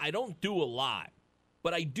I don't do a lot,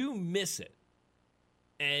 but I do miss it.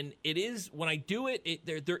 And it is, when I do it,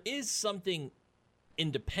 there is something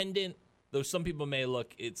independent, though some people may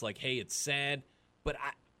look, it's like, hey, it's sad. But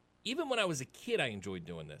even when I was a kid, I enjoyed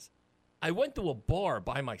doing this. I went to a bar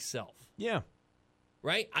by myself. Yeah.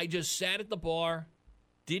 Right? I just sat at the bar,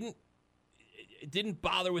 didn't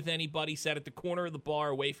bother with anybody, sat at the corner of the bar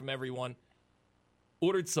away from everyone.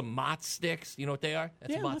 Ordered some mozz sticks. You know what they are?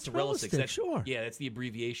 That's mozzarella sticks, sure. Yeah, that's the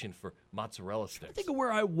abbreviation for mozzarella sticks. I think of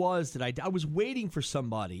where I was that I was waiting for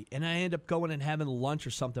somebody, and I ended up going and having lunch or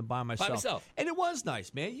something by myself. And it was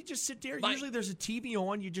nice, man. You just sit there. Usually there's a TV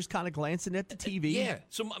on. You're just kind of glancing at the TV. Yeah.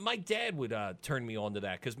 So my dad would turn me on to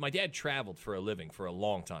that because my dad traveled for a living for a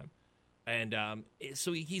long time. And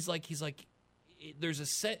so he's like, there's a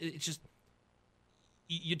set. It's just,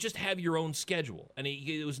 you just have your own schedule, and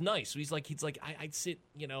it was nice. So he's like, I'd sit,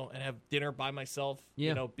 and have dinner by myself,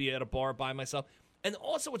 be at a bar by myself, and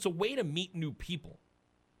also it's a way to meet new people,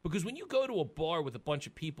 because when you go to a bar with a bunch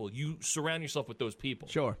of people, you surround yourself with those people.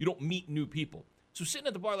 Sure, you don't meet new people. So sitting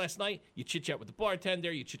at the bar last night, you chit chat with the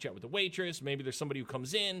bartender, you chit chat with the waitress. Maybe there's somebody who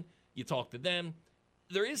comes in, you talk to them.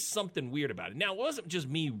 There is something weird about it. Now, it wasn't just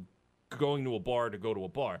me going to a bar to go to a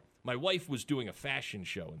bar. My wife was doing a fashion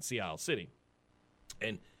show in Sea Isle City.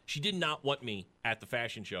 And she did not want me at the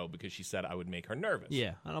fashion show because she said I would make her nervous.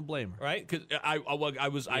 Yeah, I don't blame her. Right? Because I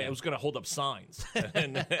was going to hold up signs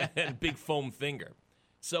and big foam finger.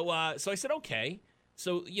 So I said, okay.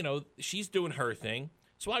 So, she's doing her thing.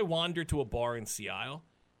 So I wandered to a bar in Sea Isle.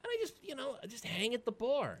 And I just hang at the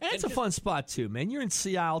bar. That's a fun spot, too, man. You're in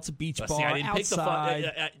Sea Isle. It's a beach bar see, I didn't outside. pick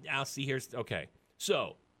the fun. See, here's, okay.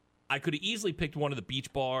 So I could have easily picked one of the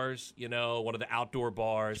beach bars, one of the outdoor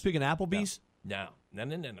bars. Picking Applebee's? No.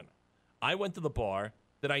 I went to the bar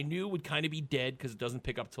that I knew would kind of be dead because it doesn't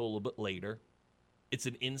pick up till a little bit later. It's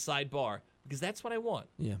an inside bar because that's what I want.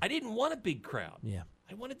 Yeah. I didn't want a big crowd. Yeah.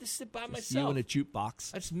 I wanted to sit by Just myself. you in a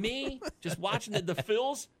jukebox. That's me just watching the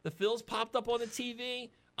fills. The fills popped up on the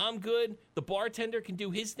TV. I'm good. The bartender can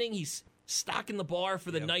do his thing. He's stocking the bar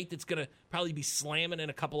for the night that's going to probably be slamming in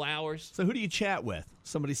a couple hours. So who do you chat with?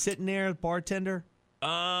 Somebody sitting there, bartender?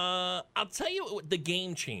 I'll tell you the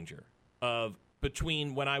game changer of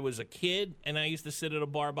between when I was a kid and I used to sit at a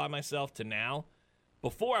bar by myself to now.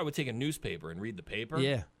 Before I would take a newspaper and read the paper.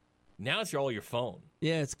 Yeah. Now it's all your phone.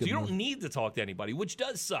 Yeah, it's good. So you don't need to talk to anybody, which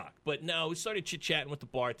does suck. But no, we started chit-chatting with the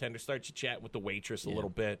bartender, started chit-chatting with the waitress a little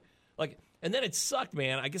bit. And then it sucked,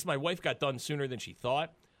 man. I guess my wife got done sooner than she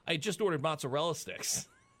thought. I had just ordered mozzarella sticks.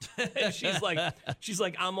 And she's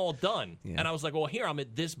like, I'm all done. Yeah. And I was like, well, here, I'm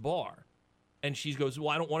at this bar. And she goes, well,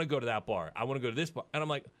 I don't want to go to that bar. I want to go to this bar. And I'm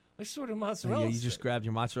like, I just ordered mozzarella sticks. You just grabbed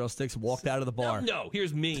your mozzarella sticks and walked out of the bar. No,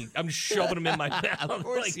 here's me. I'm just shoving them in my mouth. Of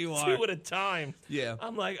course you are. 2 at a time. Yeah.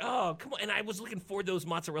 I'm like, oh, come on. And I was looking for those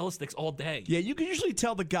mozzarella sticks all day. Yeah, you can usually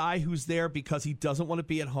tell the guy who's there because he doesn't want to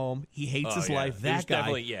be at home. He hates his life. That guy.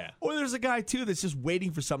 Definitely, yeah. Or there's a guy, too, that's just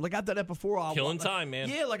waiting for something. Like, I've done that before. Killing time, man.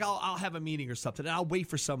 Yeah, like I'll have a meeting or something, and I'll wait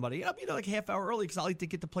for somebody. I'll be like a half hour early because I like to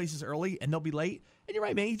get to places early, and they'll be late. And you're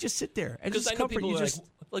right, man. You just sit there. And just comfort. You just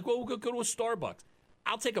like, well, we'll go to a Starbucks.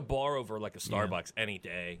 I'll take a bar over like a Starbucks any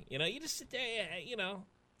day. You just sit there,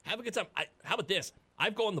 have a good time. How about this?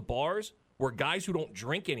 I've gone to bars where guys who don't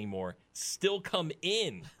drink anymore still come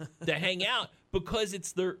in to hang out because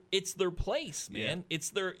it's their place, man. Yeah.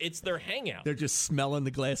 It's their hangout. They're just smelling the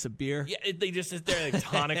glass of beer. Yeah, they just sit there like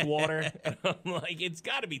tonic water. I'm like, it's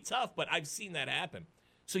got to be tough, but I've seen that happen.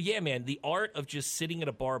 So yeah, man, the art of just sitting at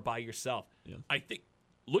a bar by yourself. Yeah. I think.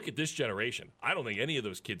 Look at this generation. I don't think any of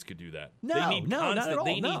those kids could do that. No, not at all.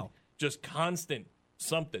 They need just constant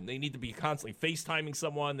something. They need to be constantly FaceTiming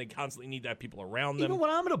someone. They constantly need to have people around them. Even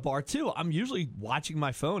when I'm at a bar, too, I'm usually watching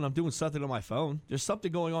my phone. I'm doing something on my phone. There's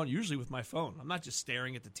something going on usually with my phone. I'm not just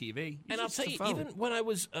staring at the TV. Usually and I'll tell you, even when I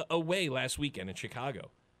was away last weekend in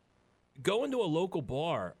Chicago, going to a local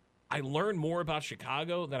bar, I learned more about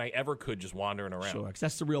Chicago than I ever could just wandering around. Sure, because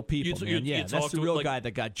that's the real people, man. Yeah, that's the real guy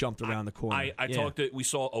that got jumped around the corner. I talked to. We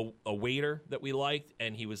saw a waiter that we liked,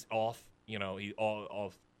 and he was off. He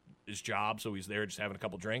off his job, so he's there just having a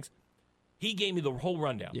couple drinks. He gave me the whole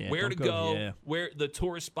rundown. Yeah, where to go, where the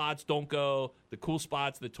tourist spots don't go, the cool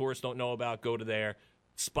spots the tourists don't know about, go to there.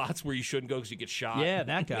 Spots where you shouldn't go because you get shot. Yeah,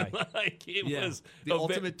 that guy. It was the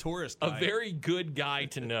ultimate tourist guy. A very good guy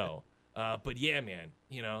to know. But yeah, man,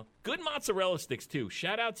 good mozzarella sticks too.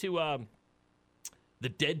 Shout out to the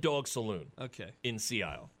Dead Dog Saloon. Okay. In Sea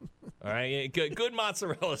Isle. All right, good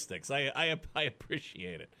mozzarella sticks. I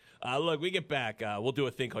appreciate it. Look, we get back. We'll do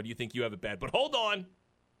a thing called "You Think You Have It Bad," but hold on.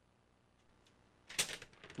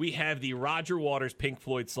 We have the Roger Waters Pink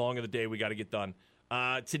Floyd song of the day. We got to get done.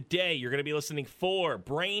 Today, you're going to be listening for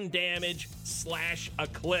Brain Damage /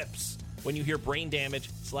 Eclipse. When you hear Brain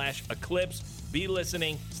Damage / Eclipse, be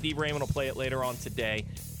listening. Steve Raymond will play it later on today.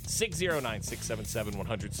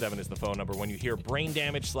 609-677-107 is the phone number. When you hear Brain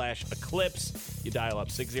Damage / Eclipse, you dial up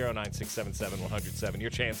 609-677-107.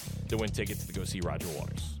 Your chance to win tickets to go see Roger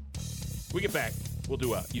Waters. We get back. We'll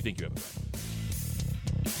do You Think You Have It Bad.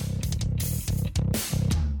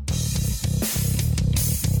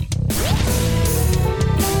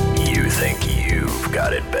 You think you've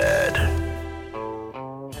got it bad.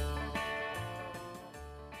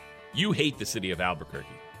 You hate the city of Albuquerque.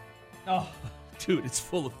 Oh, dude, it's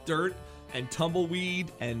full of dirt and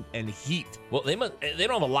tumbleweed and heat. Well, they don't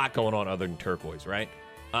have a lot going on other than turquoise, right?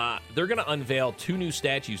 They're going to unveil 2 new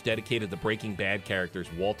statues dedicated to Breaking Bad characters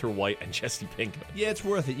Walter White and Jesse Pinkman. Yeah, it's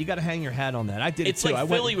worth it. You got to hang your hat on that. I did it's it too. Like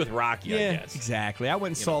Philly with Rocky, yeah, I guess. Exactly. I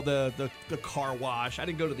went and saw the car wash. I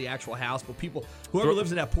didn't go to the actual house, but whoever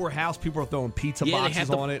lives in that poor house, people are throwing pizza boxes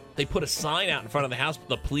on it. They put a sign out in front of the house,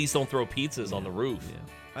 the police don't throw pizzas on the roof. Yeah.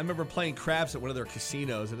 I remember playing craps at one of their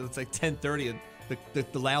casinos, and it's like 10:30, and the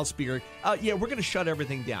loudspeaker, we're going to shut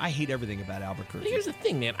everything down. I hate everything about Albuquerque. But here's the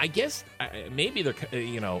thing, man. I guess maybe they're,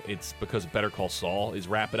 it's because Better Call Saul is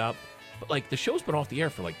wrapping up. But, like, the show's been off the air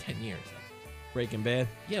for, like, 10 years. Breaking Bad?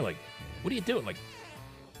 Yeah, like, what are you doing? Like,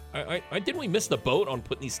 didn't we miss the boat on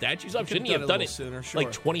putting these statues up? Shouldn't you have done it sooner? Sure.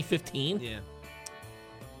 Like 2015? Yeah.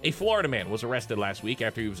 A Florida man was arrested last week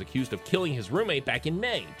after he was accused of killing his roommate back in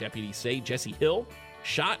May. Deputies say Jesse Hill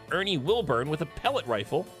shot Ernie Wilburn with a pellet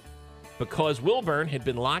rifle because Wilburn had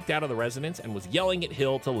been locked out of the residence and was yelling at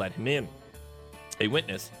Hill to let him in. A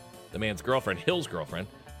witness, the man's girlfriend, Hill's girlfriend,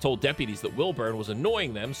 told deputies that Wilburn was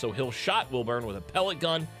annoying them, so Hill shot Wilburn with a pellet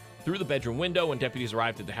gun through the bedroom window. When deputies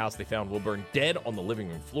arrived at the house, they found Wilburn dead on the living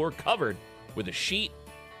room floor, covered with a sheet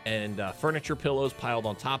and furniture pillows piled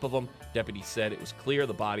on top of him. Deputies said it was clear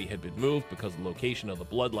the body had been moved because of the location of the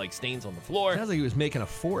blood-like stains on the floor. Sounds like he was making a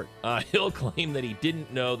fort. Hill claimed that he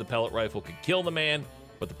didn't know the pellet rifle could kill the man,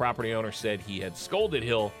 but the property owner said he had scolded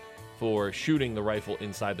Hill for shooting the rifle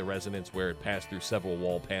inside the residence where it passed through several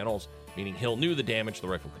wall panels, meaning Hill knew the damage the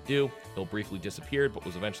rifle could do. Hill briefly disappeared but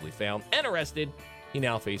was eventually found and arrested. He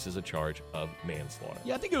now faces a charge of manslaughter.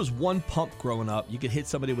 Yeah, I think it was one pump growing up. You could hit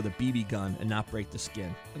somebody with a BB gun and not break the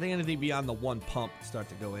skin. I think anything beyond the one pump would start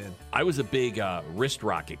to go in. I was a big wrist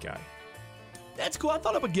rocket guy. That's cool. I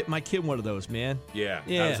thought I would get my kid one of those, man. Yeah.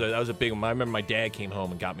 Yeah. That was a big one. I remember my dad came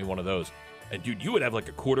home and got me one of those. And, dude, you would have like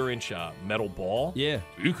a 1/4-inch metal ball. Yeah.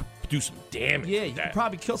 You could do some damage Yeah, with you that. could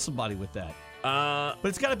probably kill somebody with that. But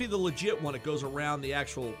it's got to be the legit one. It goes around the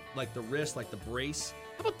actual, like the wrist, like the brace.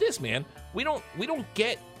 How about this, man? We don't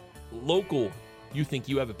get local you think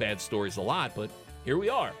you have a bad stories a lot, but here we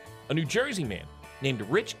are. A New Jersey man named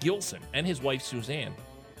Rich Gilson and his wife Suzanne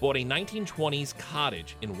bought a 1920s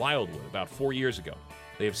cottage in Wildwood about 4 years ago.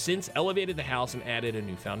 They have since elevated the house and added a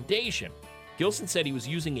new foundation. Gilson said he was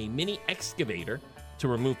using a mini excavator to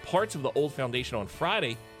remove parts of the old foundation on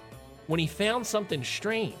Friday when he found something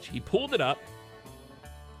strange. He pulled it up.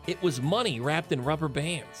 It was money wrapped in rubber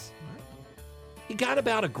bands. He got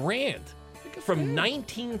about $1,000 from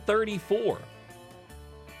 1934.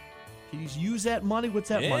 Can you use that money? What's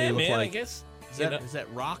that money look man, like? I guess. Is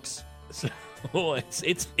that rocks? So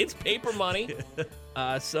it's paper money.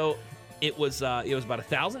 So it was about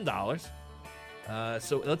 $1,000.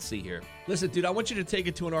 So let's see here. Listen, dude, I want you to take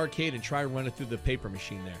it to an arcade and try and run it through the paper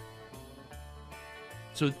machine there.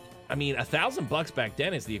 So I mean, $1,000 back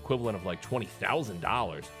then is the equivalent of like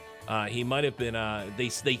 $20,000. He might have been. They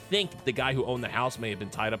think the guy who owned the house may have been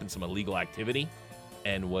tied up in some illegal activity,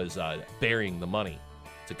 and was burying the money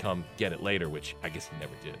to come get it later, which I guess he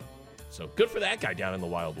never did. So good for that guy down in the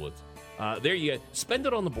wild woods. There you go. Spend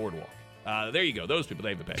it on the boardwalk. There you go. Those people,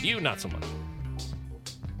 they have it bad. You, not so much.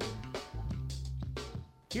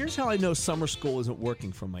 Here's how I know summer school isn't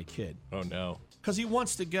working for my kid. Oh no. Because he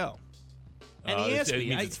wants to go. And he asked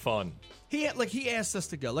me. It's fun. He asked us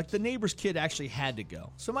to go. Like the neighbor's kid actually had to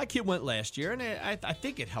go. So my kid went last year, and I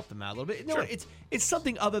think it helped him out a little bit. Sure. It's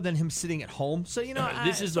something other than him sitting at home. So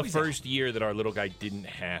this is the first year that our little guy didn't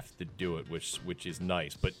have to do it, which is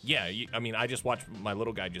nice. But yeah, I mean, I just watched my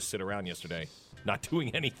little guy just sit around yesterday, not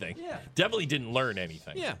doing anything. Yeah. Definitely didn't learn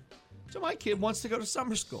anything. Yeah. So my kid wants to go to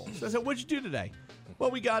summer school. So I said, "What'd you do today?"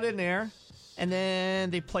 Well, we got in there, and then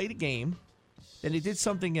they played a game. Then they did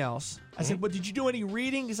something else. I said, well, did you do any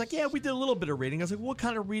reading? He's like, yeah, we did a little bit of reading. I was like, what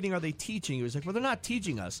kind of reading are they teaching you? He's like, well, they're not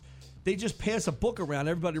teaching us. They just pass a book around.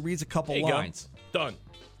 Everybody reads a couple lines. Done.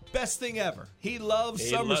 Best thing ever. He loves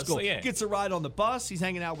summer school. Yeah. Gets a ride on the bus. He's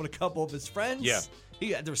hanging out with a couple of his friends.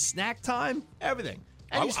 Yeah. There's snack time, everything.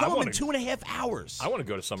 And he's home in 2.5 hours. I want to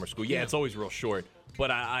go to summer school. Yeah, it's always real short. But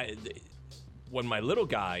when my little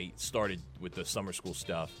guy started with the summer school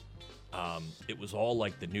stuff, it was all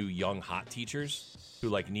like the new young hot teachers who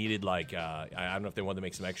like needed like I don't know if they wanted to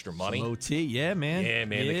make some extra money. Some OT, yeah, man. Yeah,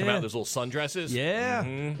 man. They come out in those little sundresses.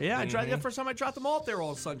 Yeah, I tried that first time. I dropped them all. They're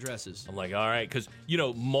all sundresses. I'm like, all right, because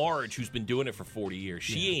Marge, who's been doing it for 40 years,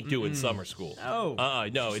 she ain't doing summer school. Oh,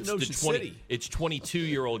 no, it's the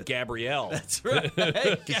 22-year-old Gabrielle. That's right.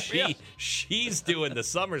 Gabrielle. She's doing the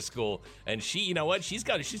summer school, and you know what? She's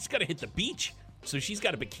got to hit the beach. So she's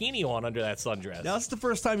got a bikini on under that sundress. Now, that's the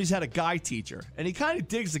first time he's had a guy teacher. And he kind of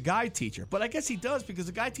digs the guy teacher. But I guess he does because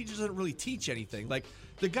the guy teacher doesn't really teach anything. Like,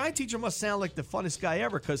 the guy teacher must sound like the funnest guy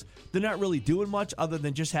ever because they're not really doing much other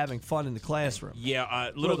than just having fun in the classroom. Yeah,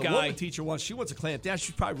 little guy. The woman teacher wants to clamp down.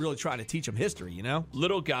 She's probably really trying to teach him history, you know?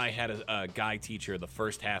 Little guy had a guy teacher the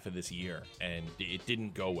first half of this year, and it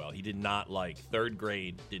didn't go well. He did not like, third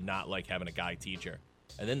grade, did not like having a guy teacher.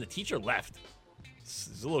 And then the teacher left.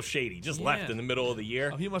 It's a little shady. Just left in the middle of the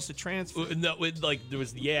year. Oh, he must have transferred. No, we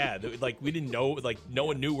didn't know. Like no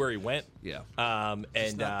one knew where he went. Yeah.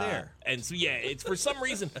 And not there. And so it's for some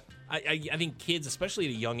reason. I think kids, especially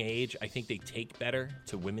at a young age, I think they take better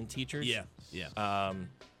to women teachers. Yeah.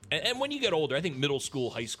 And when you get older, I think middle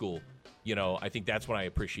school, high school. I think that's when I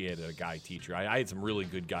appreciated a guy teacher. I had some really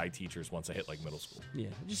good guy teachers once I hit like middle school. Yeah,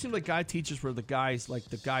 it just seemed like guy teachers were the guys, like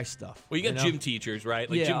the guy stuff. Well, you got gym teachers, right?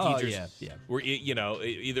 Like gym teachers were,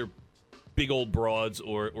 either big old broads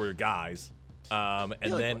or guys.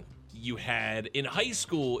 Then you had, in high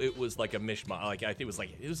school, it was like a mishmash. Like I think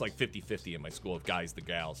it was like 50-50 in my school of guys to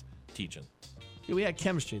gals teaching. Yeah, we had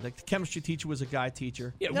chemistry. Like the chemistry teacher was a guy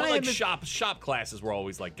teacher. Yeah, Then well, I like had shop classes were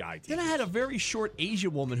always like guy teachers. Then I had a very short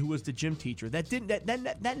Asian woman who was the gym teacher.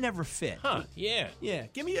 That never fit. Huh? Yeah. Yeah.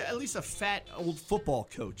 Give me at least a fat old football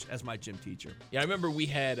coach as my gym teacher. Yeah, I remember we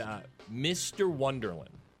had Mr. Wonderland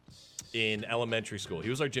in elementary school. He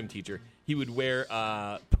was our gym teacher. He would wear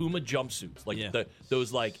Puma jumpsuits, like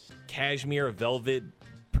those like cashmere velvet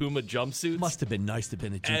Puma jumpsuits. Must have been nice to have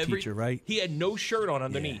been a gym teacher, right? He had no shirt on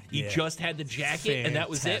underneath. He just had the jacket, and that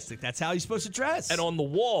was it. That's how he's supposed to dress. And on the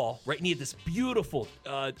wall, right, and he had this beautiful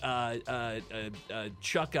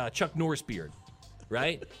Chuck Norris beard,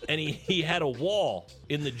 right? And he had a wall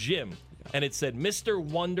in the gym, and it said, Mr.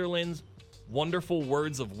 Wonderland's Wonderful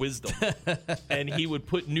Words of Wisdom. And he would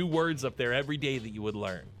put new words up there every day that you would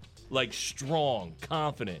learn. Like strong,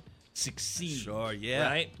 confident, succeed. Sure, yeah.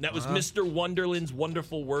 Right? That was Mr. Wonderland's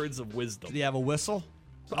Wonderful Words of Wisdom. Did he have a whistle?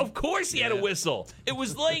 Of course he had a whistle. It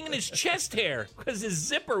was laying in his chest hair because his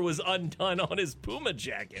zipper was undone on his Puma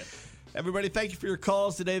jacket. Everybody, thank you for your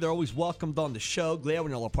calls today. They're always welcomed on the show. Glad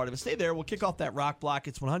when you're all a part of it. Stay there. We'll kick off that rock block.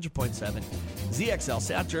 It's 100.7 ZXL,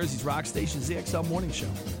 South Jersey's rock station, ZXL Morning Show.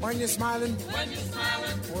 When you're smiling, when you're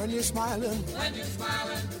smiling, when you're smiling, when you're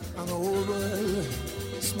smiling, and the whole world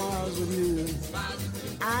smiles with you.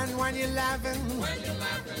 And when you're laughing,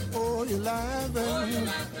 oh, you're laughing.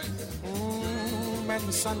 When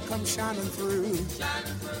the sun comes shining through.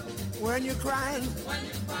 When you're crying,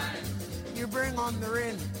 you bring on the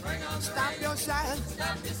rain. Stop your sighing.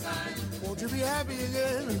 Won't you be happy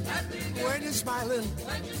again? When you're smiling.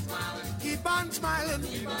 Keep on smiling.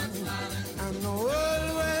 And the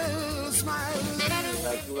world will smile.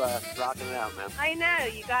 Thanks for rocking it out, man. I know.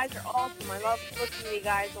 You guys are awesome. I love listening to you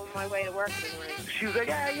guys on my way to work in the morning. She was like,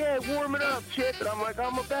 yeah, warm it up, chick. And I'm like,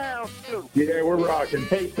 I'm about to. Yeah, we're rocking.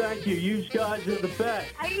 Hey, thank you. You guys are the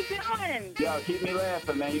best. How you doing? Yo, keep me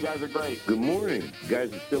laughing, man. You guys are great. Good morning. You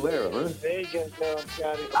guys are still there, huh? There you go,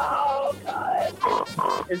 Scotty. Oh,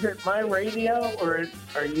 God. Is it my radio, or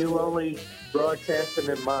are you only broadcasting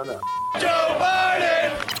in mono? Joe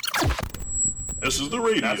Biden! This is the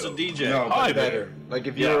radio. That's a DJ. No, Hi, better. Like,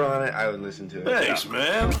 if you were on it, I would listen to it. Thanks,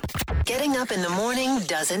 man. Getting up in the morning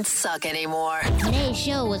doesn't suck anymore. Today's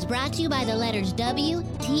show was brought to you by the letters W,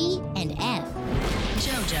 T, and F.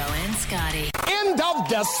 JoJo and Scotty. End of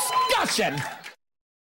discussion.